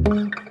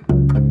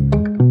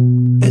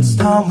 It's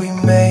time we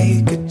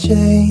make a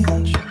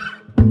change.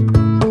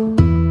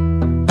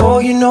 Oh,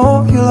 you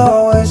know you'll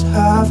always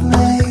have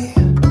me.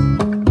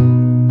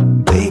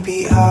 Baby,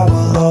 I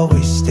will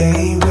always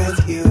stay with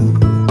you.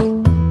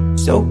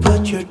 So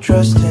put your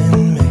trust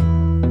in me.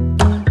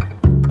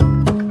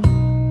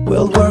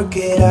 We'll work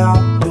it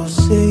out, you'll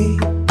see.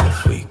 If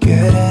we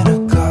get in a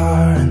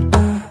car and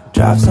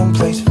drive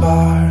someplace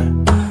far,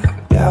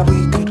 yeah, we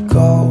could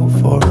go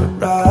for a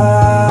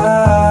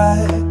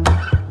ride.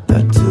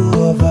 The two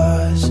of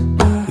us,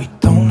 we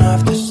don't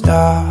have to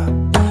stop.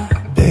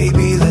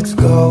 Baby, let's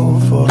go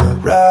for a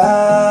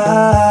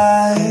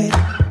ride.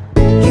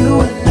 You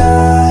and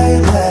I,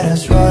 let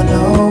us run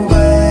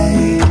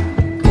away.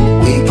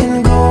 We can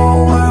go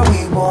where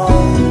we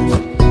want.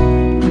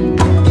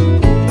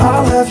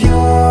 I'll have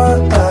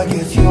your back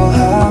if you'll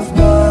have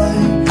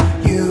mine.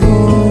 You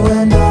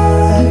and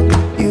I,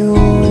 you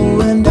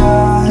and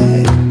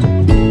I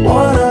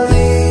wanna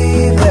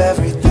leave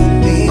everything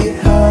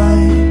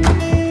behind.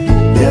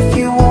 If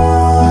you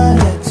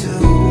wanted to,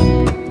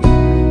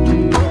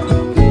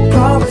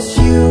 promise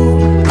you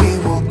we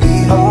will be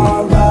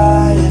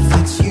alright. If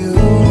it's you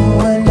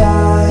and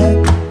I,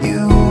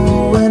 you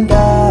and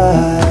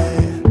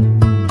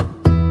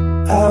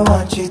I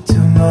want you to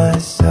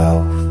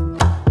myself.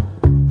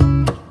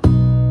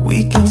 We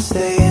can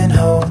stay in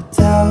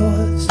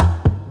hotels,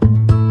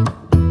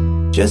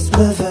 just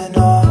living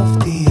off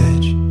the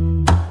edge.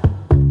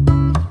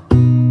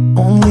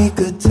 Only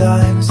good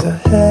times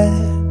ahead.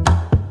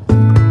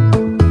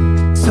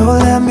 So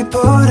let me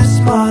put a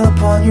smile upon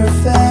on your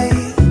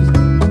face.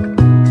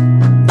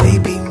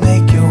 Maybe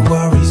make your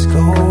worries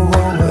go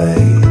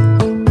away.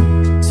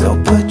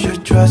 So put your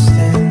trust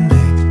in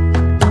me.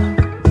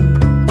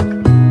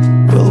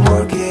 We'll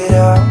work it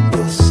out,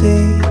 you'll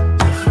see.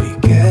 If we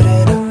get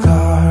in a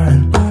car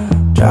and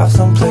drive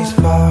someplace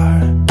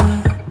far,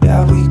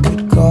 yeah, we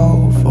could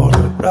go for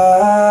a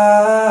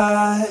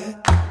ride.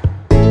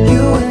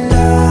 You and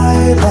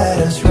I, let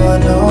us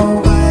run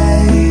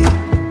away.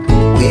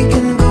 We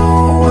can go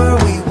where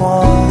we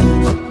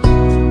want.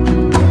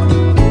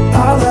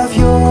 I'll have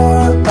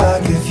your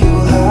back if you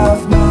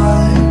have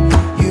mine.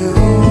 You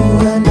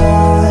and I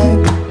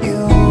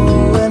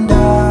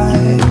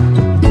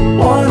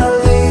wanna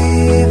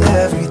leave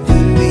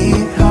everything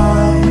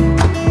behind.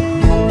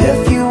 If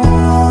you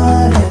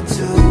wanted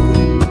to,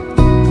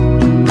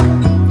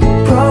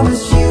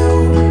 promise you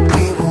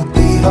we will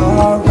be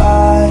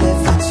alright.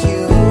 If it's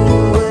you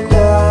and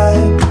I,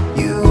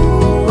 you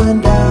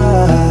and I.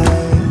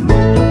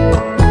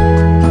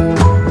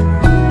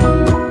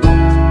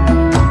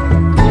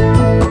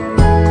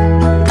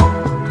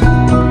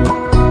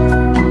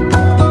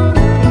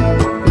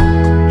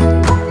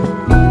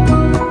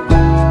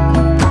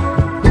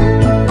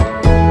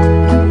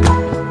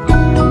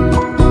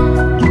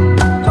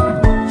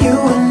 You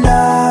and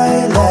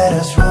I, let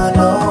us run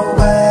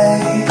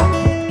away.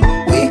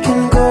 We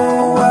can go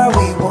where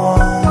we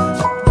want.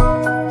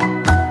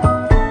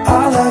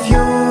 I'll have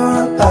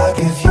your back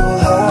if you'll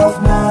have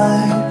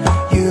mine.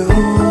 You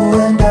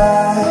and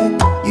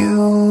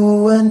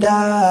I.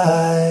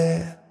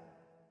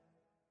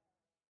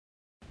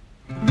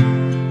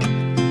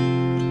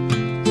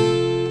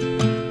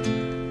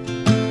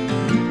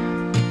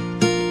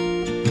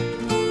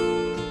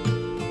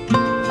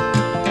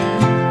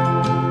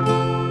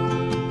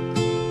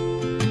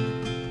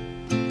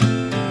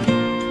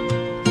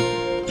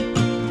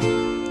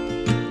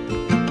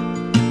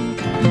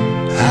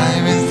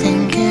 I've been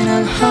thinking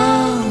of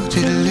how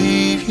to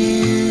leave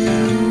you,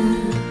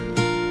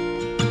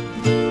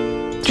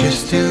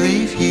 just to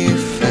leave you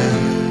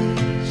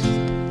first.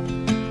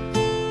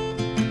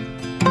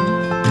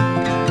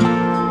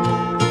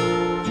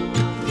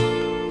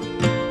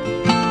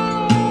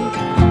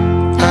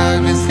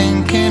 I've been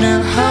thinking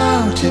of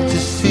how to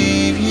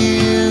deceive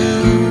you,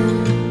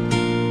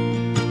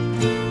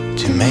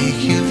 to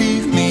make you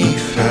leave me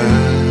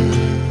first.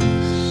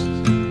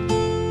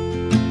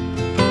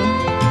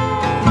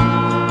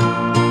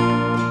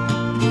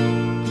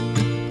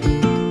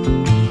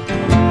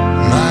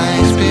 My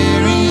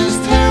experience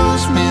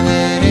tells me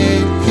that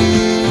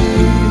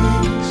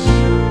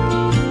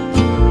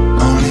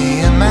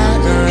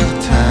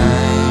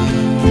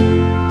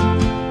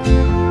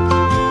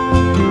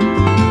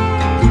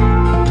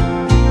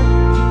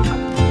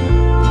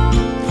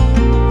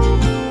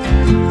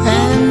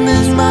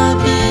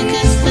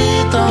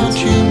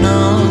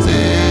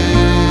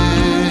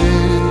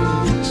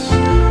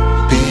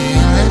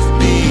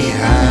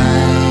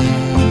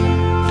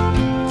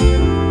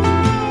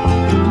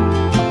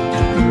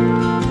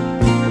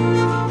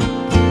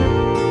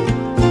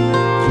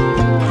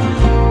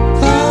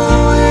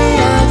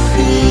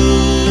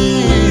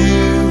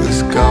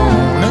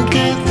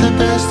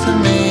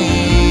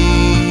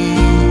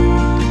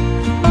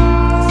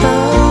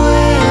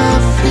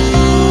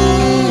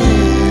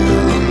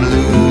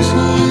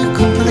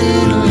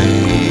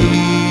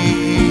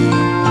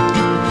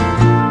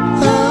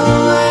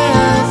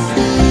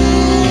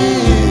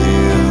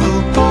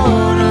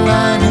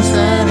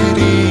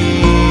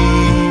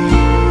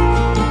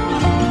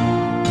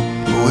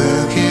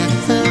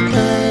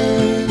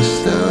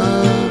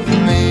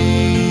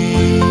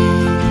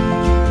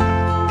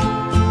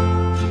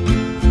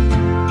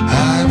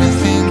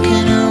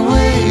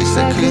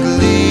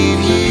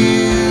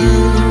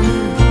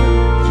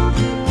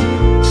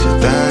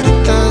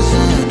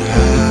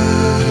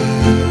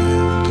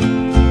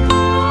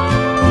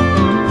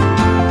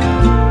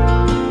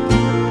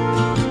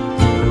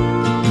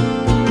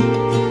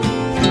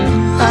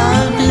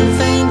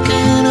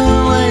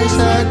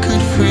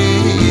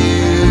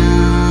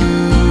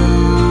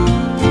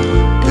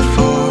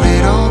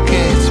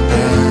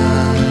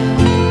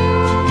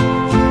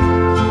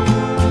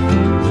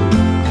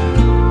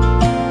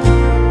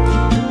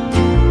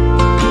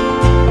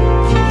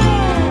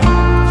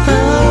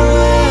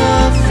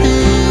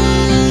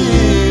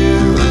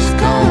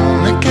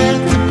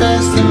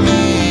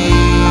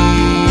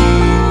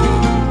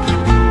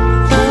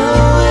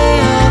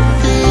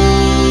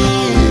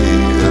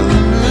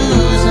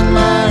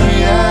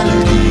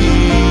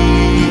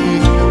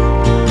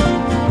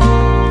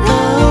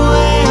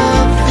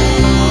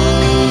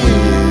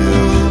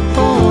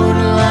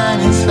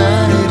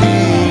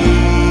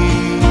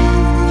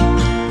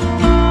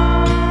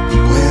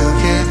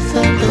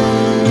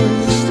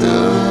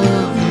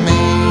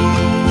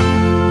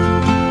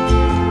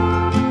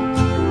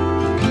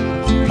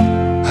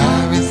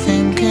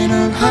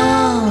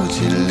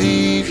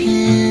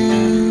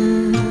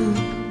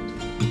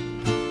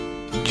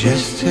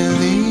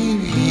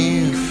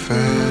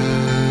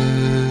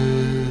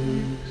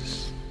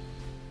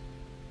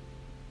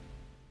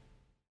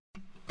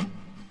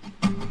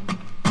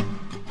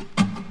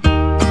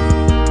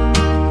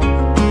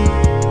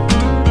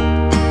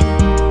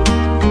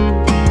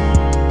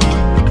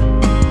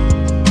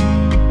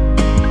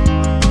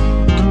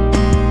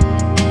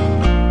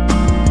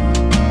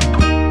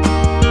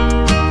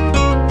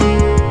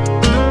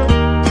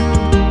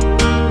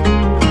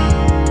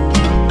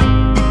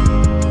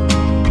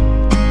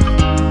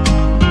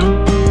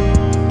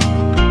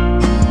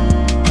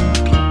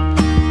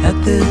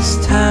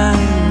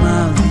time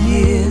of the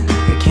year.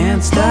 I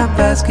can't stop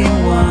asking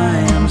why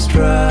I'm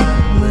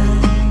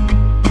struggling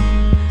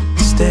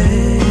to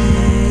stay.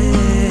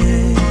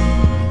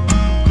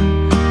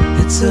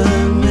 It's a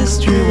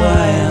mystery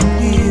why I'm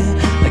here.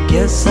 I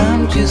guess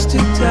I'm just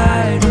too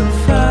tired of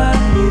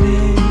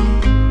fighting.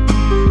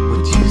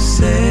 Would you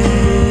say?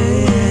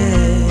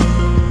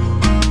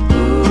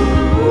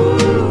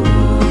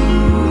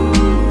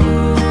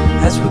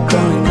 As we're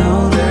growing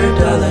older,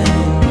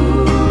 darling,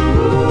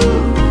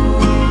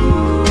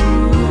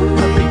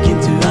 I begin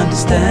to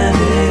understand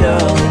it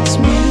all. It's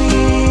me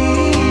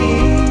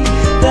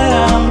that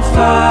I'm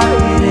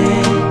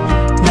fighting.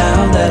 Now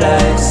that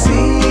I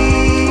see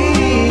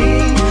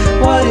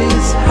what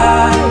is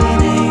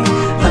hiding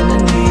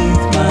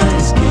underneath my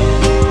skin,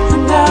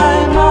 and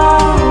I'm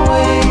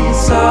always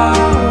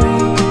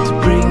sorry to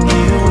bring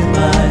you in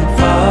my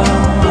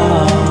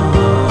fall.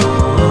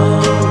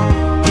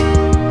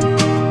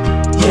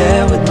 Yeah,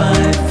 with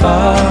my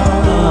fall.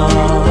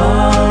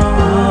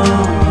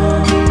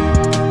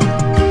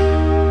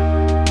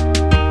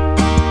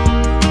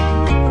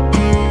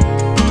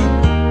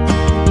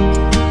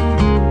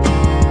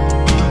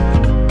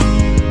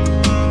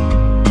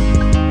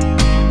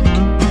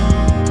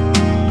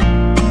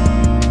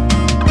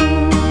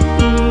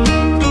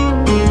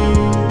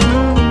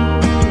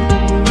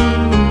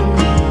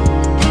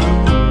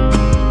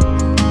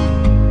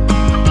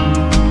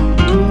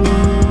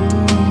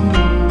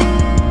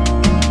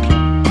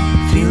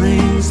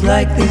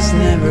 Like this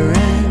never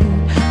end.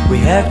 We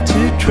have to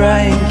try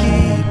and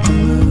keep the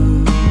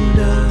mood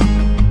up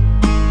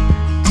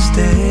to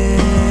stay.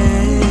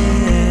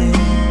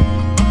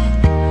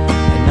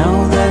 I know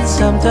that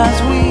sometimes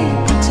we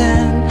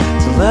pretend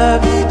to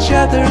love each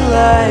other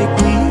like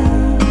we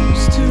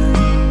used to,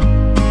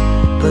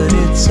 but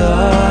it's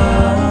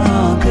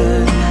all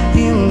good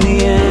in the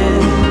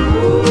end.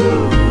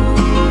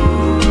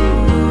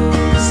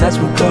 'Cause as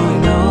we're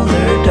growing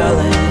older,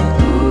 darling,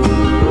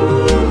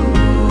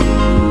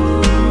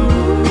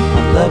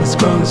 love is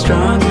growing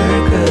stronger,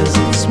 'cause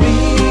it's me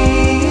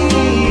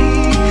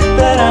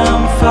that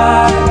I'm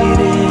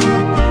fighting.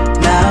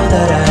 Now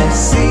that I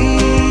see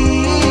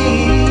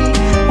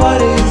what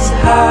is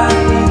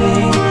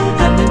hiding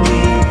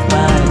underneath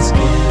my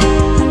skin,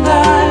 and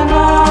I'm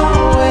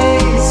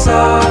always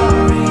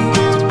sorry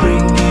to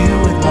bring you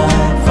with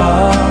my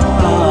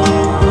fall.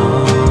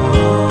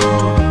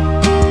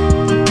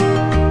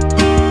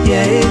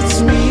 Yeah, it's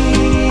me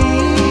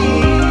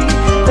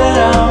that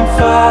I'm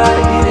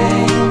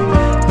fighting.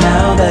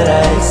 Now that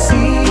I see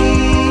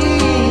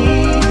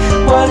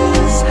what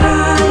is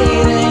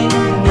hiding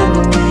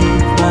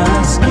underneath my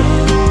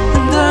skin,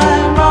 and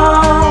I'm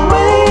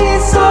always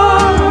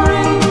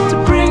sorry to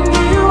bring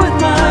you with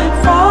my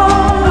fall.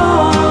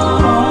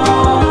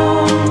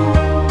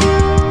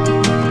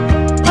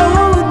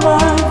 Oh, with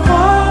my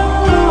fall.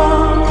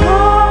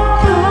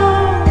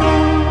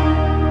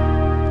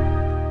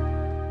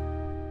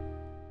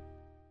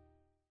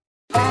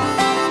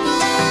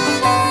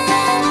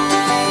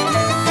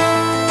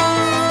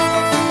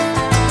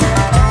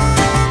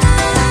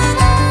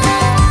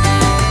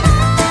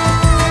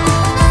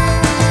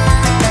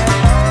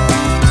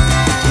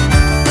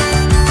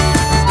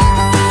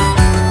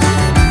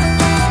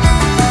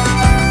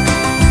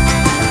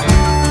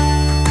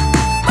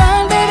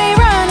 Run, baby,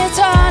 run, it's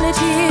haunted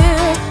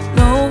here.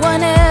 No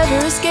one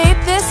ever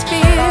escaped this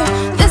fear.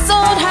 This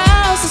old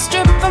house is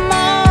stripped from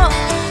all,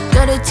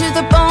 gutted to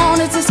the bone,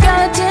 it's a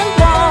skeleton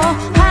wall.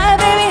 Hide,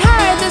 baby,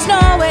 hide, there's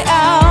no way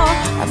out.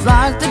 I've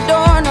locked the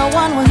door, no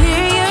one will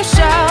hear you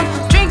shout.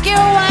 Drink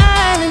your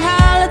wine and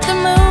howl at the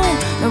moon.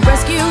 No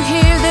rescue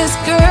here, this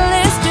girl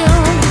is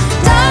doomed.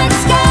 Dark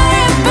sky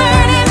and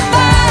burning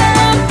fire,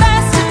 I'm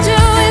faster to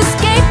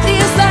escape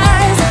these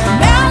lies.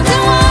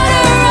 Mountain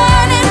water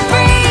running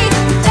free,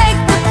 take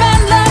the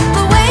bad luck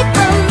away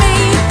from me.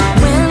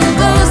 Wind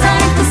blows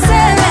like the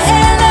sailor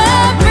in a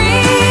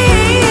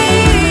breeze,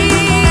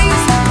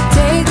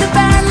 take the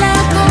bad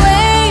luck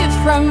away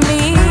from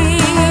me.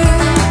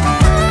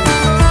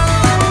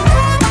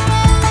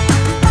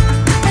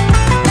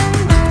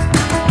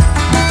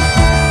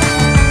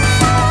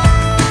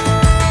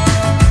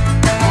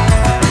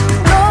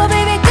 Go,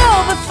 baby, go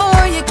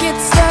before you get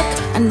stuck.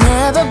 I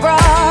never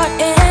brought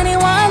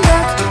anyone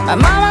luck. My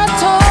mama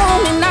told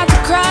me not to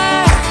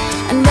cry.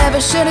 I never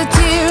shed a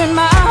tear in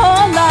my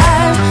whole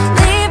life.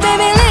 Leave,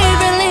 baby, leave,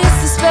 release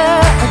the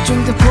spell. I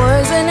drink the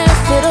poison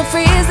if it'll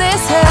freeze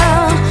this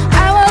hell.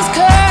 I was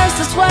cursed,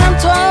 that's what I'm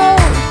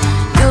told.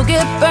 You'll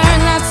get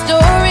burned, that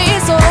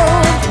story's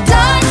old.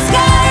 Dark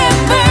sky and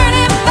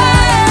burning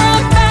fire,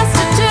 I'm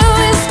faster to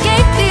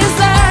escape these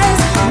lies.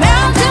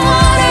 Mountain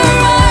water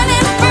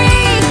running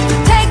free,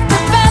 take the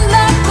bad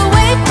luck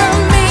away from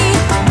me.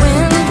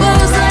 Wind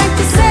blows like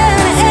the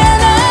sailor in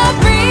a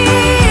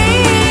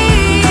breeze,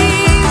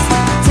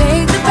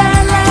 take the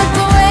bad luck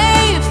away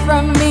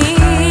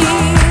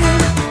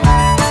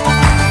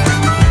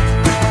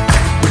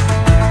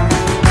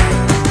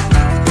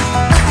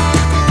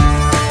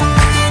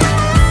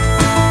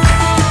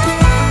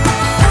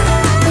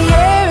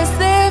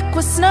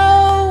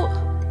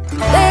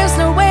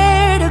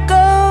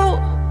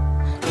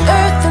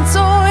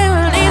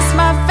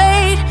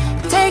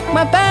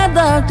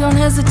bad luck, don't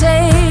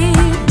hesitate.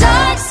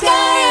 Dark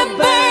sky, a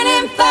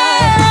burning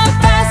fire, I'm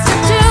faster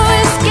to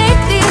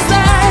escape these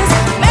lies.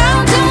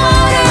 Mountain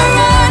water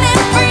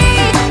running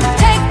free,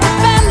 take the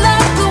bad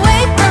luck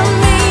away from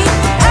me.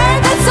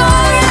 Earth that's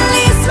all,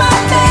 release my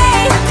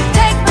faith,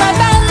 take my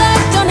bad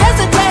luck, don't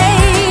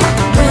hesitate.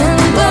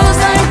 Wind blows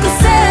like a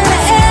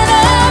sailor in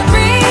a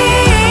breeze.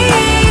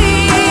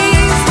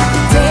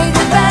 Take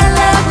the bad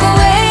luck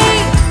away,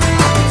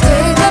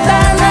 take the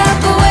bad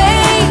luck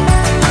away,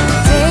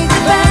 take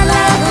the bad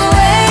luck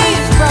away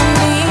from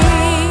me.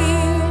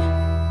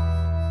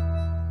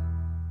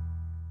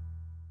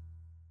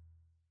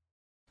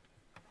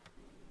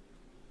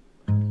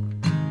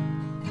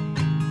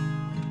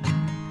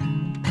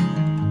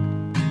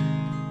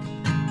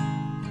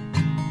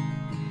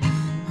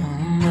 Oh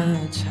my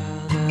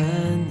child, I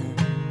know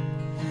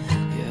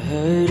you're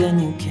hurt and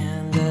you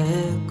can't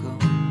let go.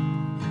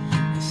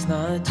 It's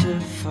not your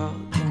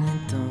fault and you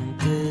don't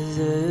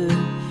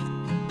deserve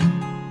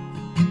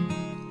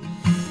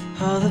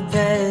all the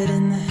bad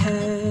and the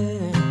hurt.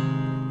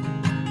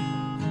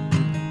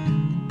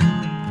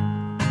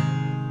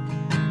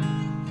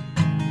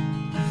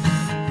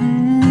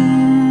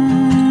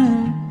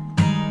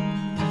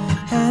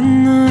 I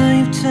know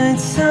you've tried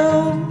so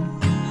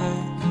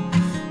hard.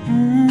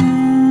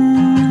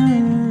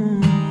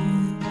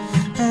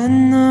 I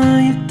know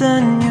you've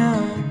done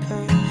your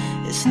part.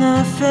 It's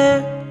not fair.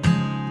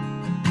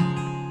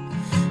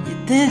 You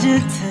did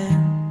your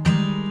time.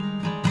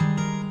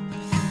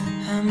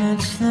 How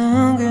much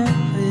longer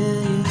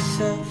will you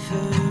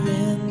suffer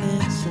in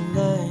this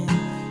life?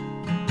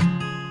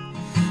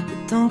 But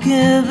don't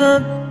give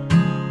up.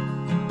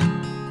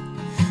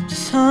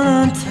 Just hold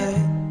on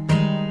tight.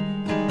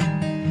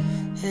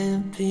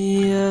 It'll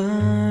be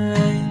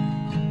alright.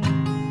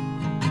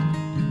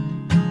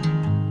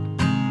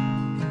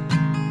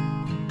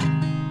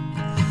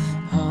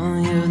 All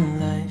your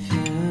life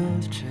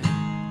you've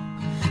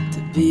tried to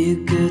be a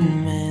good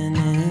man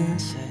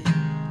inside.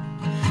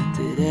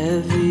 Did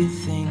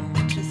everything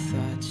that you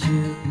thought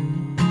you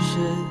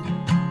should.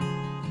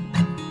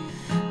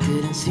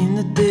 Didn't seem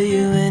to do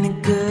you any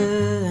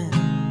good.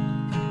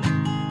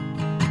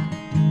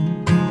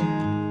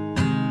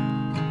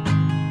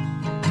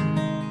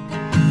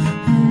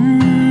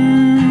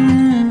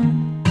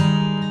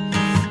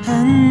 I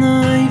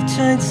know you've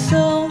tried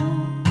so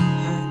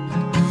hard.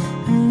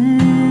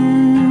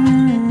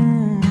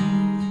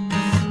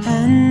 I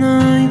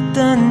know you've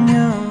done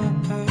your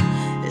part.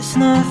 It's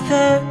not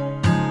fair.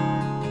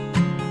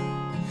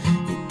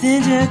 You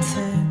did your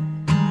time.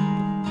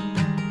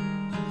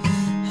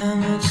 How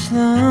much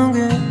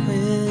longer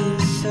will you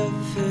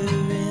suffer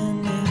in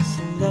this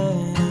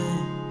life?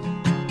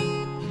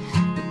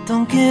 But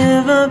don't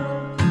give up.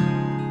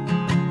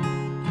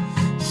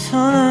 Just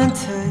hold on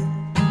tight.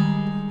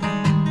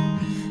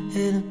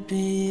 It'll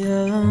be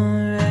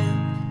alright.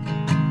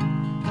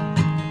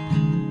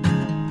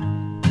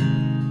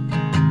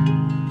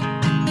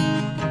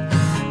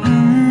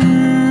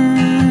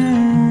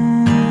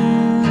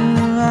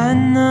 I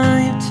know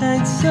you've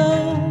tried so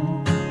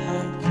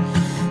hard.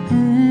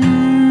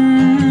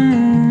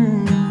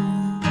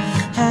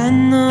 I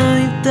know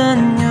you've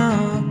done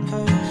your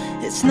part.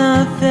 It's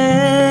not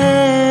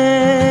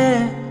fair.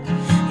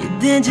 You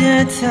did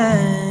your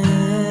time.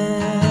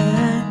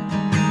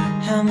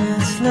 How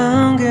much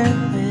longer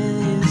will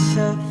you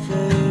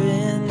suffer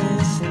in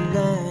this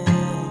life?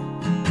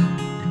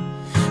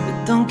 But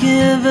don't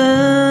give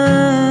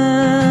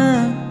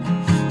up.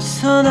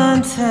 Just hold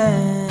on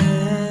tight.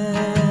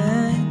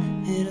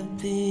 It'll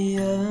be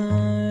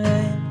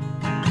alright.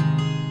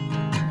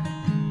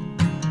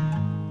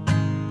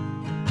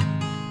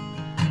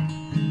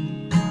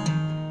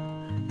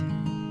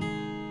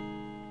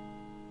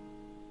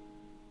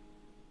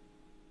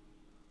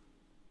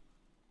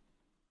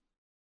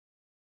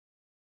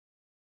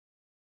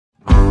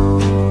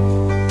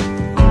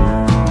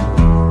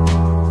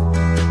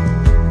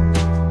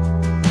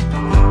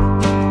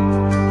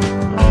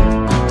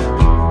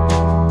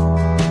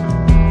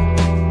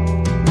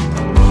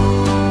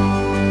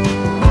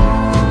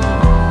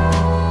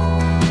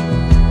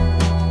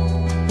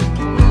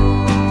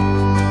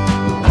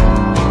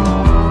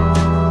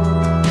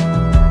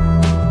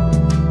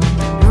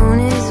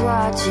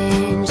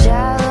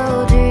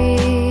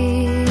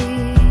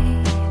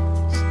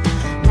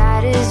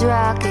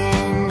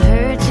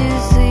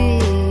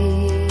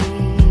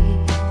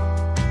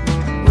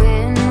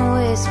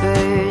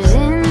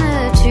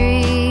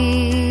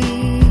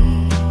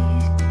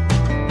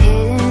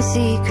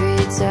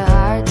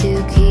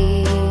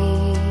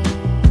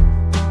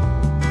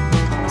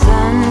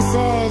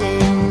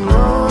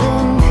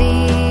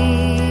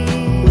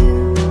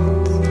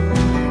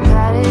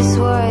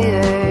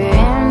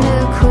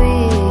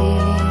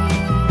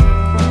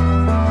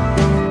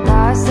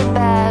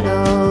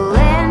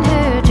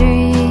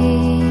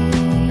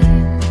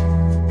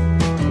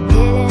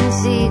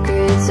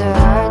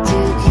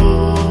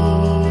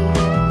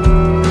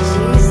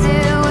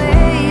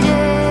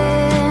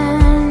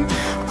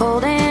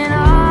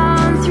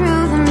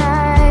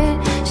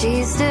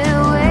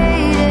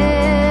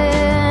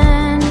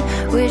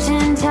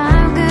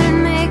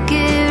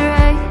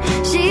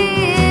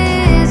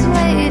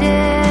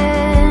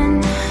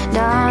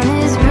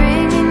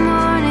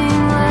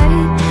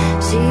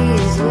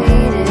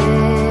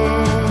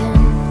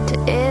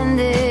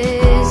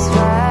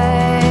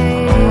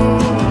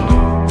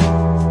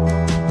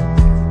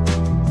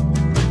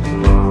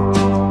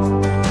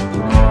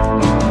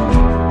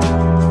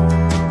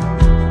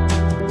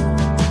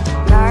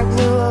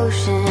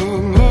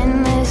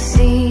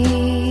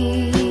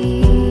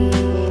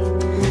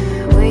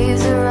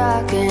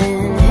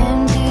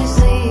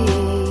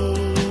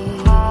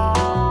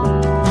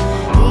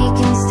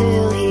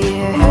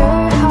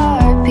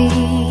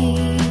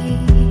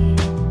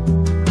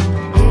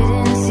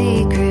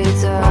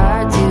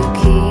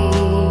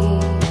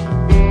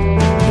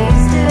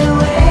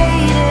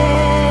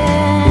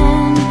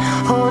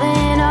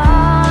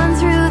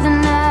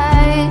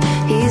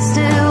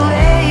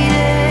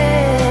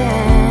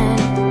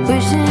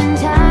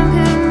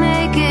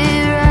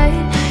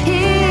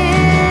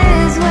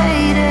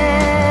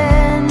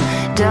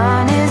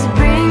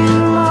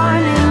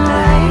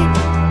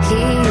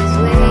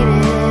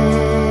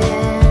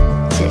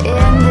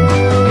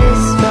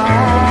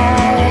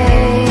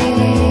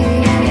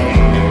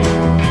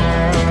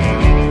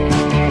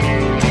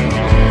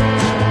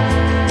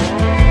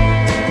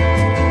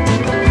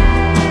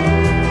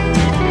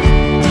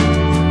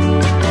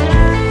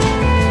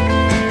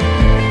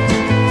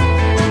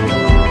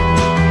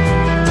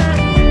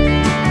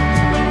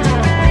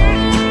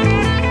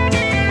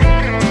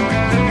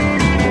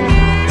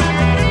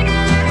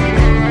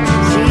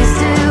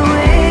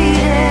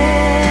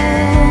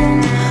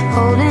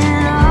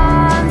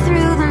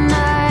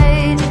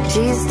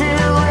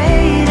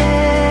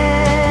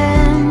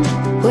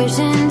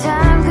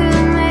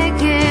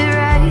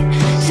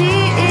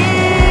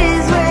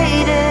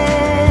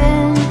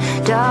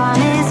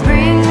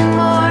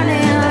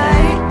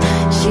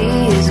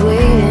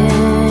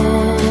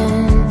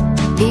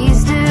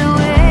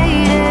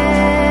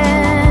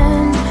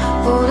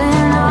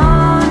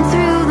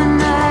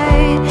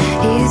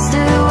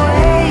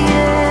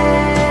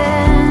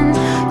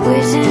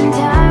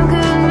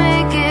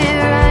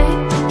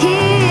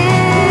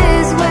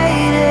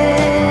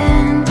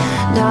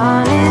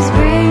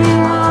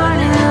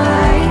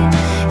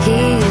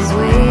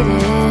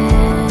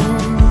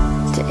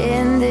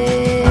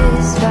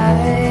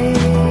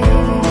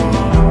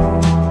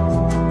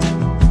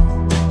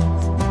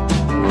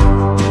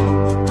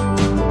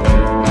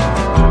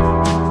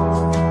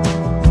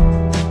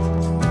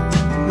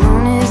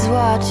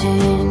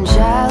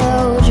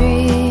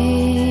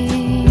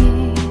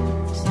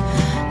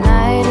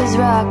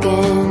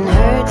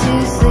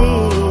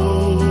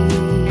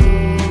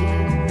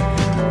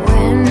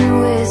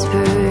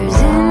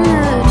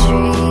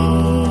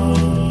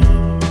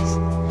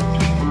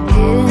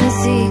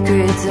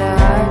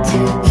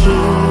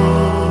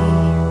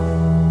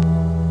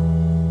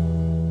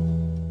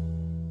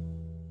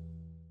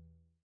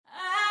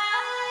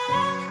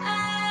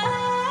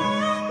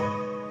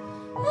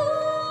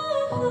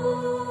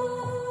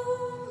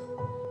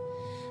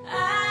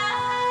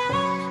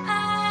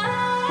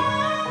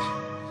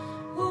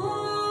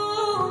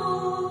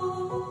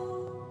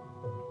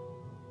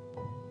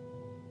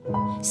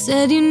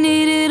 Said you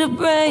needed a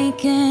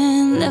break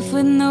and left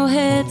with no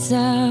heads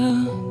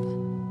up.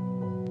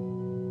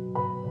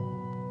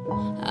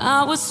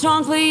 I was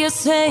strong for your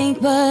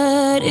sake,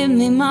 but it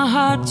made my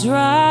heart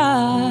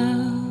drop.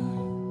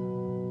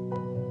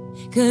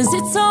 'Cause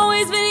it's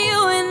always been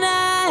you and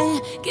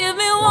I. Give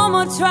me one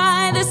more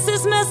try, this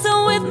is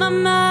messing with my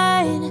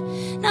mind.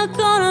 Not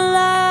gonna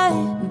lie,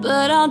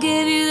 but I'll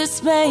give you the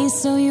space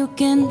so you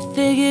can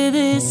figure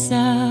this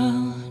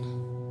out.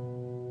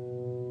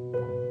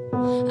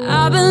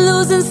 I've been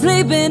losing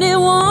sleep and it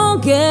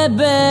won't get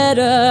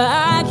better.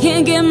 I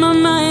can't get my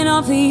mind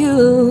off of you.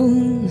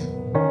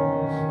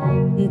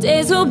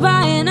 Days go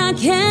by and I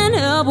can't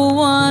help but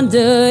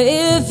wonder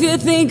if you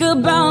think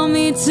about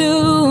me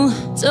too.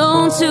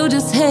 Don't you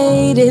just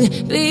hate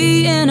it,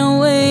 being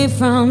away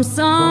from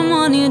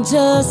someone you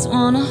just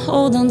wanna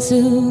hold on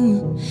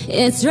to?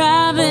 It's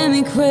driving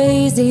me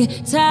crazy,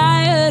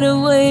 tired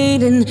of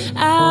waiting.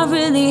 I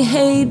really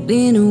hate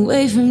being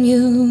away from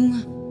you.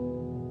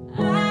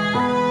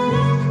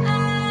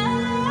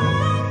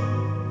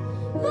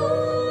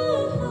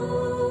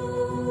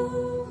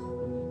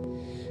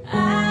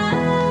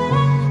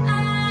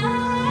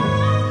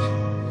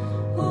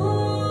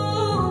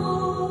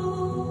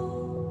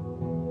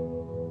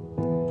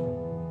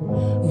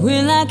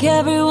 We're like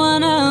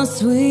everyone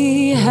else,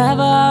 we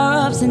have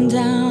our ups and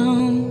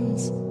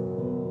downs.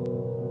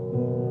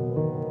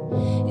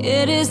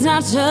 It is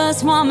not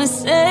just one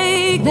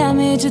mistake that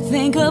made you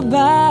think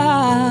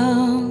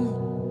about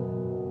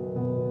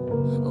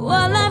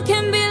what life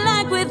can be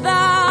like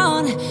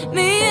without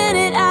me in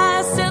it.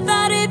 I still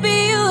thought it'd be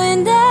you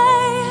and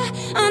I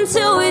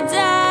until we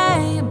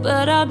die.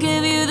 But I'll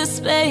give you the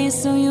space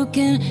so you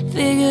can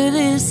figure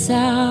this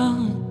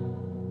out.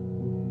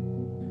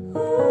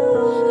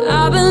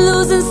 I've been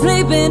losing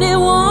sleep and it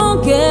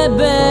won't get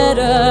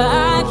better.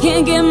 I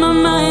can't get my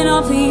mind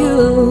off of you.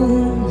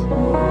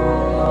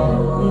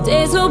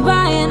 Days go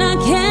by and I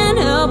can't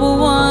help but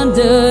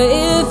wonder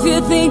if you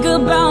think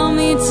about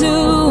me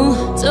too.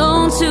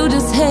 Don't you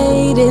just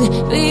hate it,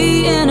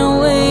 being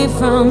away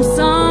from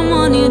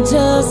someone you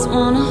just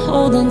wanna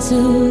hold on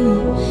to?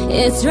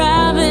 It's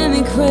driving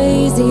me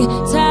crazy,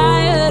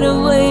 tired of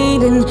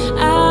waiting.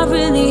 I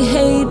really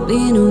hate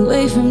being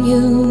away from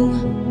you.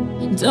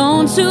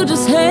 Don't you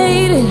just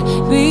hate it,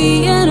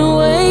 being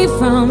away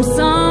from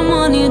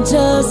someone you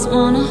just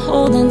wanna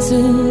hold on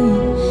to?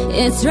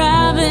 It's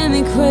driving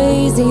me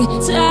crazy,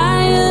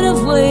 tired of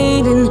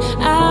waiting.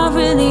 I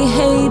really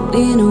hate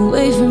being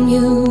away from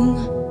you.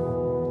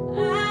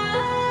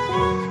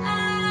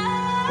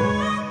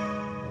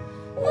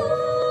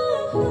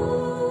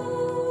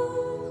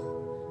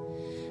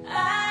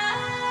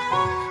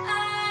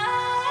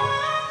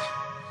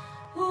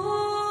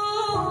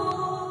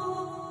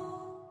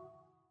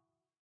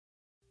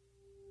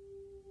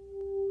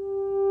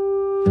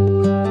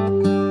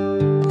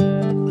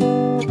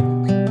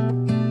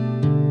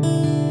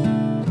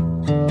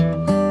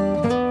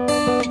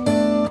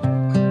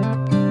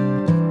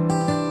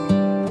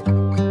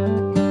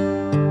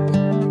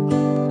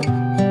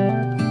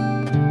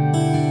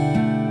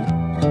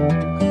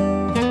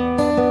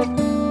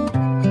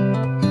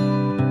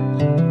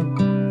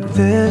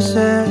 This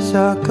is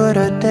as good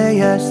a day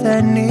as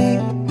any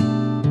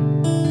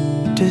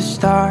to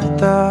start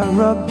the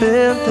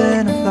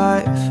rebuilding of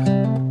life.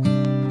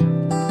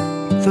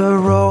 The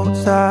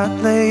roads that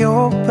lay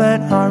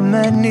open are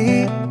many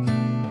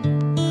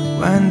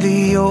when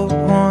the old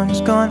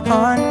one's gone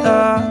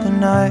under the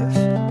knife.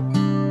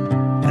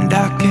 And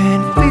I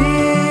can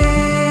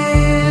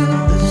feel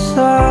the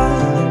sun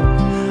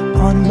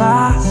on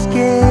my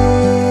skin,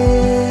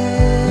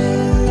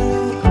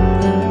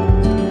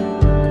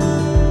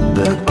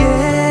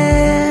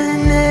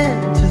 beginning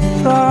to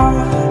thaw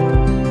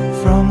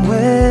from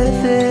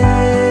within.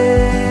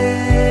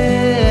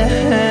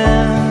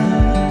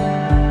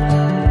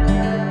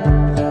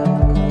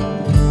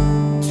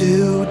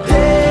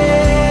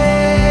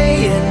 Today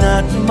and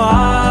not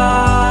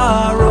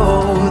tomorrow,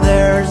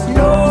 there's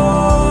no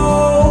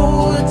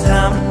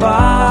time to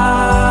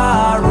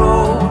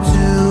borrow.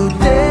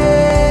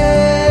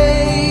 Today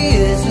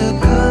is a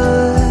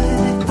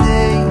good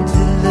day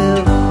to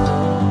live.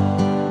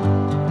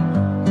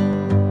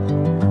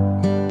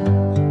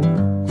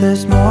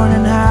 This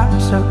morning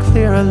has a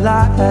clearer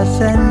light as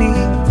any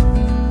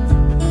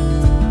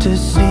to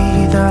see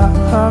the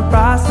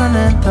horizon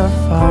in the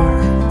far.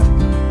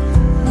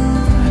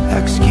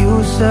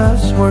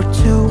 Excuses were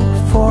 2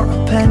 for a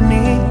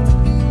penny,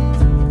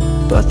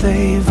 but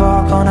they've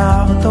all gone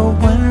out the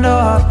window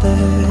of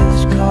this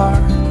car.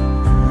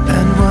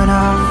 And when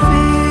I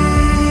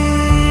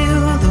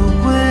feel the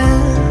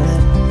wind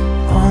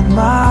on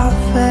my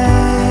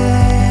face,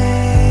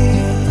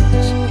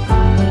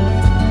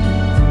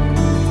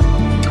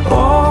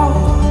 all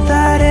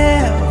that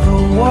ever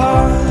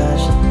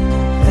was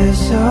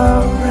is a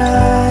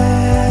wreck.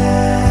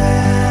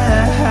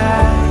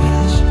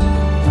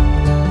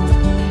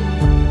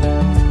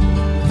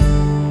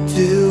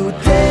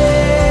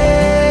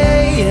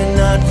 Today and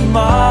not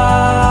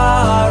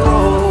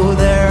tomorrow,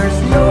 there's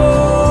no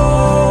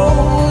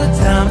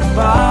time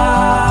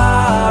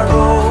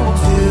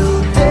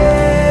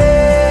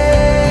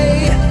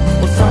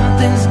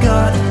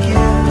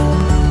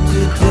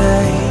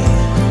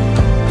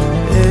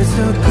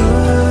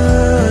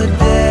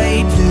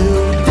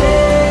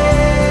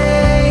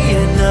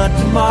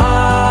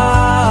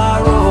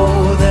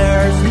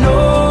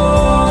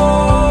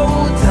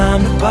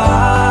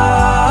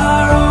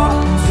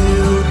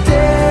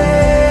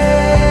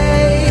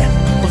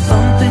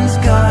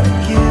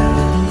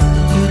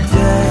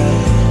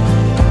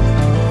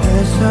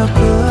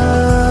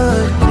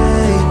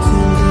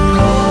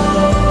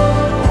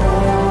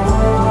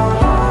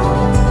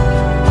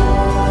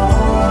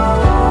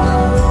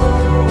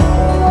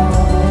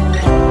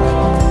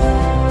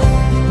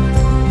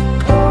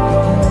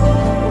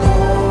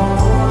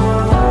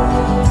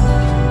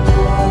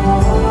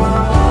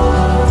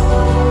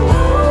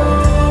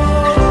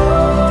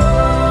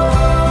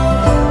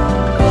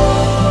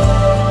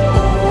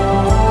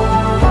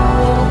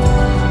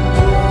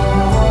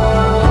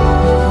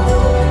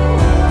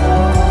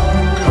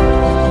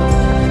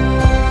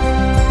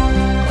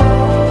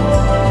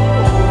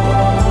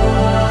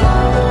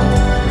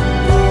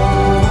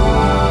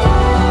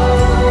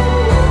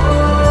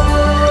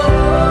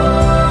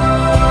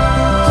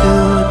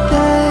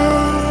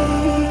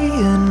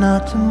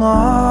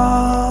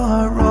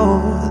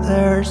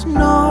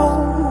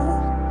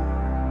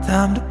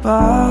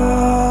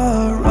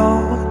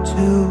tomorrow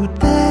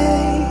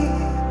today.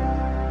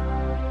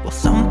 Well,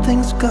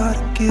 something's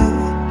gotta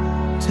give.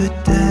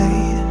 Today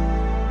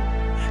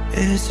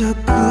is a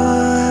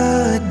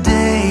good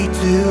day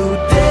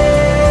today.